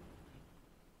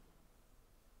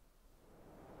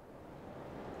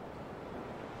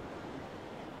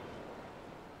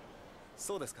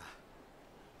 そうですか。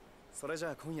それじ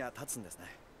ゃあ今夜立つんですね。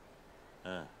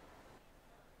あ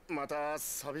あ。また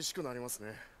寂しくなります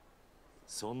ね。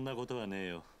そんなことはねえ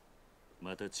よ。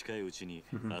また近いうちに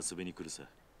遊びに来るさ。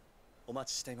お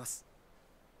待ちしています。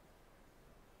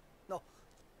あ、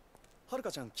はる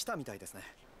かちゃん来たみたいですね。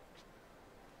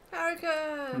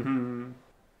Haruka!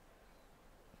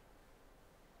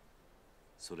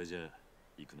 それじゃあ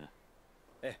行くな。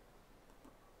ええ。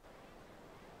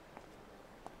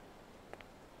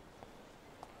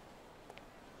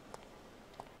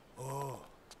おお、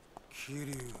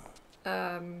Kiryu。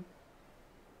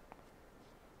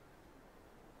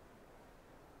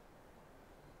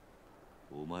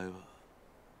お前は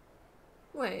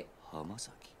Wait. 浜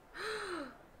崎。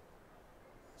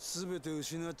すべて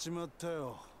失っちまった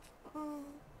よ。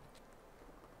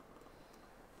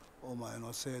お前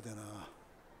のせいでな。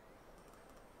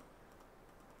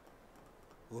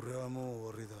俺はも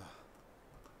う終わり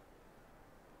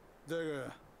だ。だ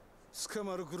が捕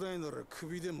まるくらいなら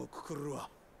首でもくくるわ。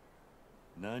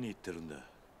何言ってるんだ。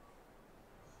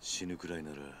死ぬくらい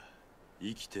なら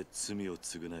生きて罪を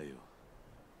償えよ。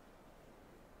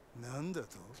なんだと？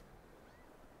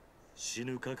死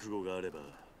ぬ覚悟があれば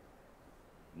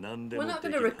何で We're もで not き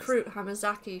going to るはず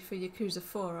recruit Hamazaki for Yakuza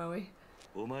 4, are we?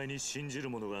 お前に信じる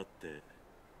ものがあって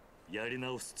やり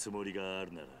直すつもりがあ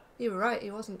るなら You were right, he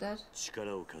wasn't dead.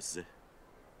 力を貸すぜ。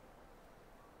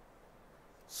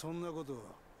そんなこと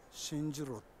信じ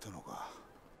ろってのか。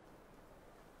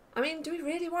I mean, do we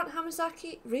really want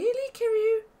Hamazaki? Really,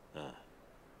 Kiryu? あ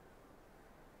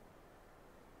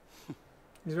あ。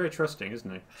 He's very trusting, isn't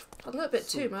he? A little bit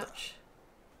too much.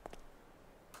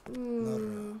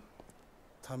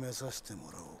 なら試させて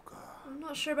もらおうか。I'm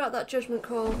not sure about that judgment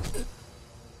call.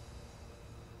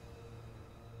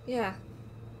 Yeah.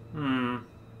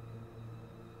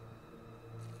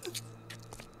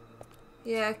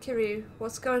 Yeah, Kiryu,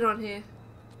 what's going on here?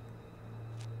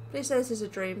 Please say this is a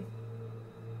dream.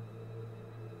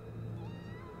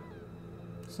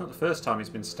 It's not the first time he's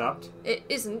been stabbed. It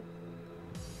isn't.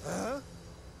 あ？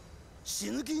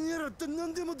死ぬ気にならって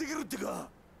何でもできるってか。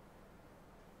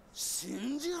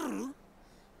信じる？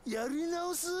やり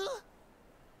直す？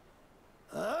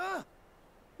あ？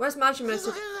 Where's Majima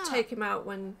to take him out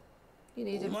when you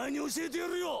need お him? 前に教えてや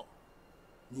るよ。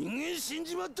人間死ん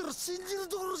じまったら信じる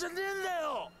ところじゃねえんだ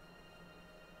よ。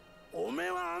おめえ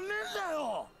はあんねえんだ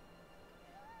よ。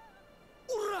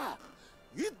おら、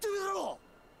言ってみろ。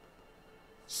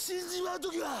死んじまう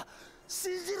ときは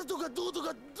信じるとかどうと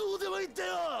かどうでもいいんだ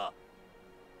よ。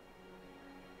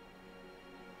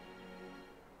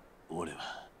俺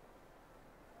は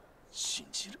信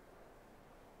じる。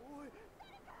おい、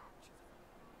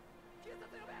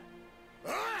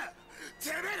て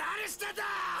めえ何してんだ。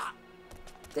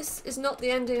 This is not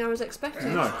the ending I was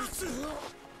expecting. No.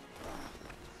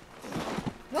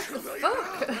 What the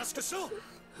fuck?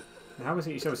 How is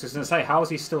he? I was just going to say, how is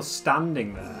he still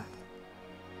standing there?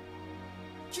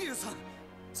 Kiryu-san!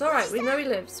 It's alright, we know he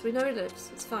lives. We know he lives.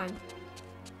 It's fine.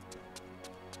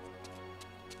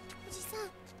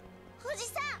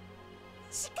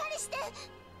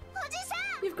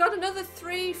 You've got another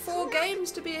 3-4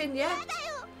 games to be in yet.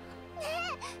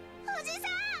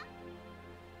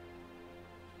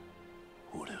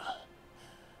 俺は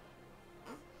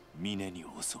峰に教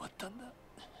わったんだ。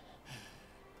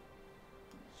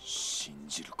信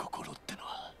じる心っての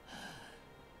は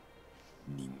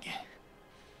人間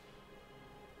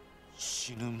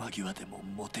死ぬ間際でも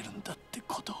持てるんだって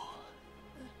ことを。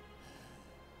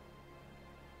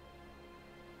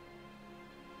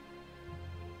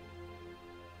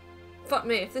Fuck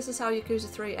me, if this is how Yakuza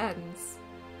 3 ends.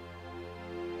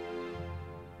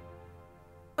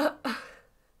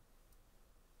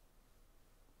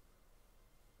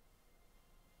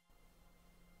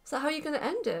 Is that how you're going to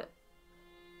end it?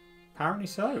 Apparently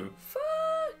so.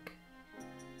 Fuck!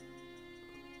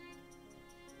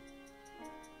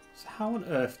 So how on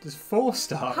earth does 4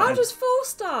 start? How then? does 4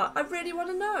 start? I really want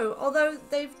to know. Although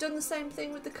they've done the same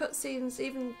thing with the cutscenes,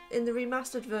 even in the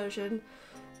remastered version,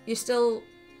 you still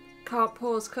can't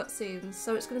pause cutscenes,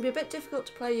 so it's going to be a bit difficult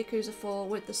to play Yakuza 4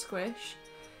 with the squish.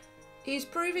 He's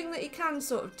proving that he can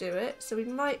sort of do it, so we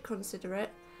might consider it,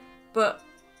 but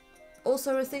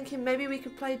also we're thinking maybe we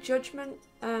could play Judgment.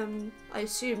 I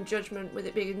assume Judgment, with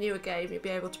it being a newer game, you'll be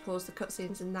able to pause the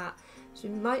cutscenes in that, so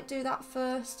we might do that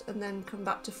first and then come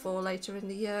back to 4 later in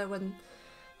the year when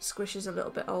Squish is a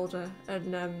little bit older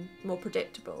and more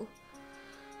predictable.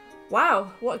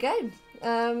 Wow, what a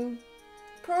game!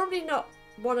 Probably not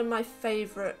one of my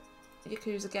favourite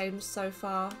Yakuza games so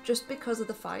far, just because of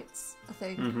the fights, I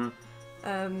think.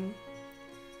 And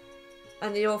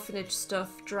the orphanage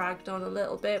stuff dragged on a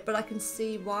little bit, but I can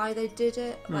see why they did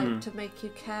it, like to make you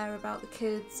care about the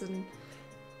kids, and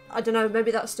I don't know,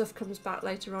 maybe that stuff comes back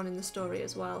later on in the story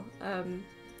as well, in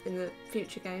the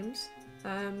future games.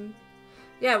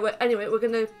 Yeah, anyway, we're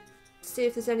going to see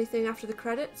if there's anything after the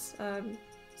credits.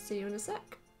 See you in a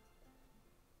sec.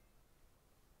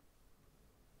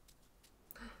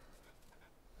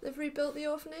 They've rebuilt the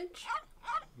orphanage.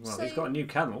 Well, he's got a new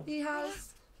kennel. He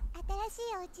has.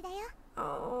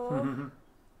 Oh.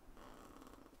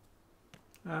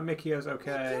 Mikio's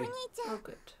okay. Oh,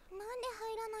 good.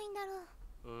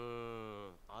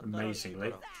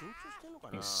 Amazingly.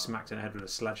 Being smacked in the head with a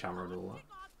sledgehammer and all that.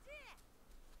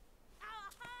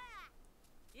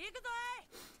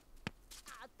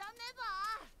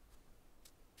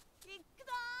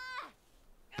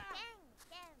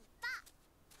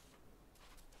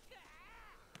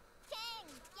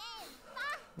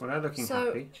 Well, they're looking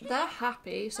happy. They're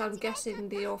happy, so I'm guessing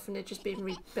the orphanage has been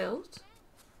rebuilt.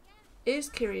 Is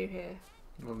Kiryu here?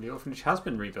 Well, the orphanage has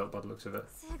been rebuilt by the looks of it.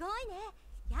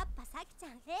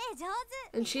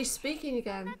 And she's speaking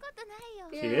again.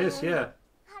 She is, yeah.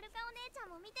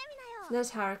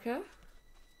 There's Haruka.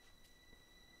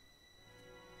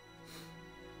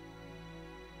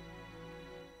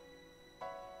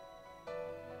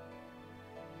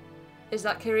 Is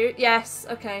that Kiryu? Yes,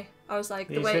 okay. I was like,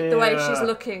 the way she's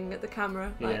looking at the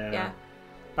camera. Like, yeah.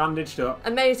 Bandaged up.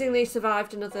 Amazingly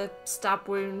survived another stab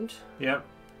wound. Yep.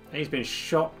 He's been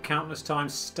shot countless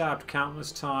times, stabbed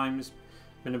countless times,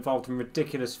 been involved in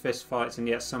ridiculous fist fights, and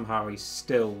yet somehow he's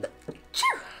still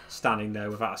standing there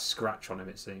without a scratch on him,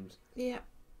 it seems. Yeah.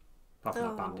 Apart from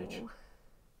that bandage.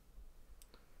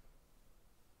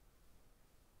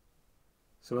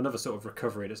 So another sort of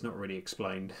recovery that's not really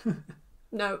explained.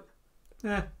 No.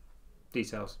 Yeah.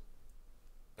 Details.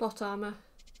 Plot armour.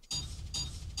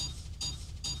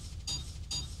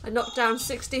 I knocked down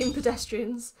 16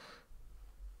 pedestrians.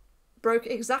 Broke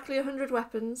exactly 100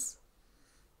 weapons.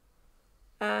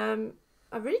 I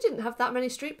really didn't have that many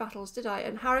street battles, did I?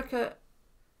 And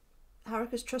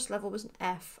Haruka's trust level was an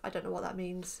F. I don't know what that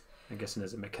means. I'm guessing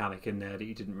there's a mechanic in there that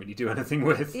you didn't really do anything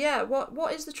with. Yeah,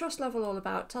 what is the trust level all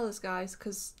about? Tell us, guys,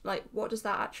 because, like, what does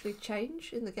that actually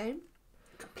change in the game?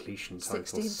 Completion total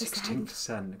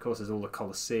 16%. Of course, there's all the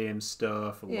Colosseum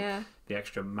stuff, all the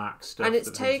extra max stuff. And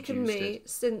it's taken me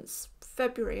since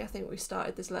February, I think we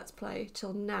started this Let's Play,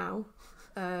 till now.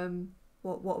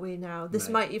 What are we now? This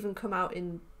might even come out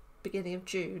in beginning of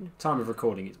June. Time of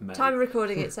recording, it's May. Time of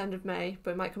recording, it's end of May,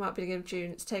 but it might come out beginning of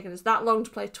June. It's taken us that long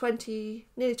to play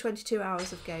nearly 22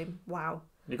 hours of game. Wow.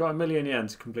 You got 1,000,000 yen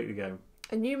to complete the game.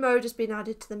 A new mode has been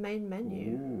added to the main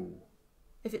menu. Ooh.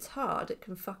 If it's hard, it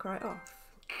can fuck right off.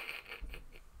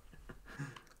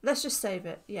 Let's just save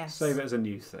it, yes. Save it as a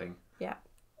new thing. Yeah.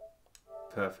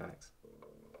 Perfect.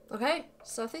 Okay,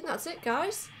 so I think that's it,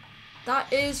 guys.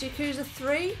 that is Yakuza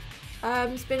 3.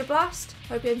 It's been a blast.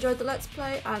 Hope you enjoyed the Let's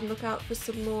Play, and look out for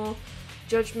some more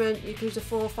Judgment, Yakuza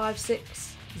 4, 5,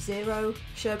 6, 0.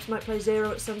 Sherbs might play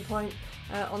 0 at some point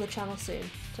on the channel soon.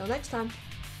 Till next time,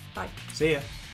 bye. See ya.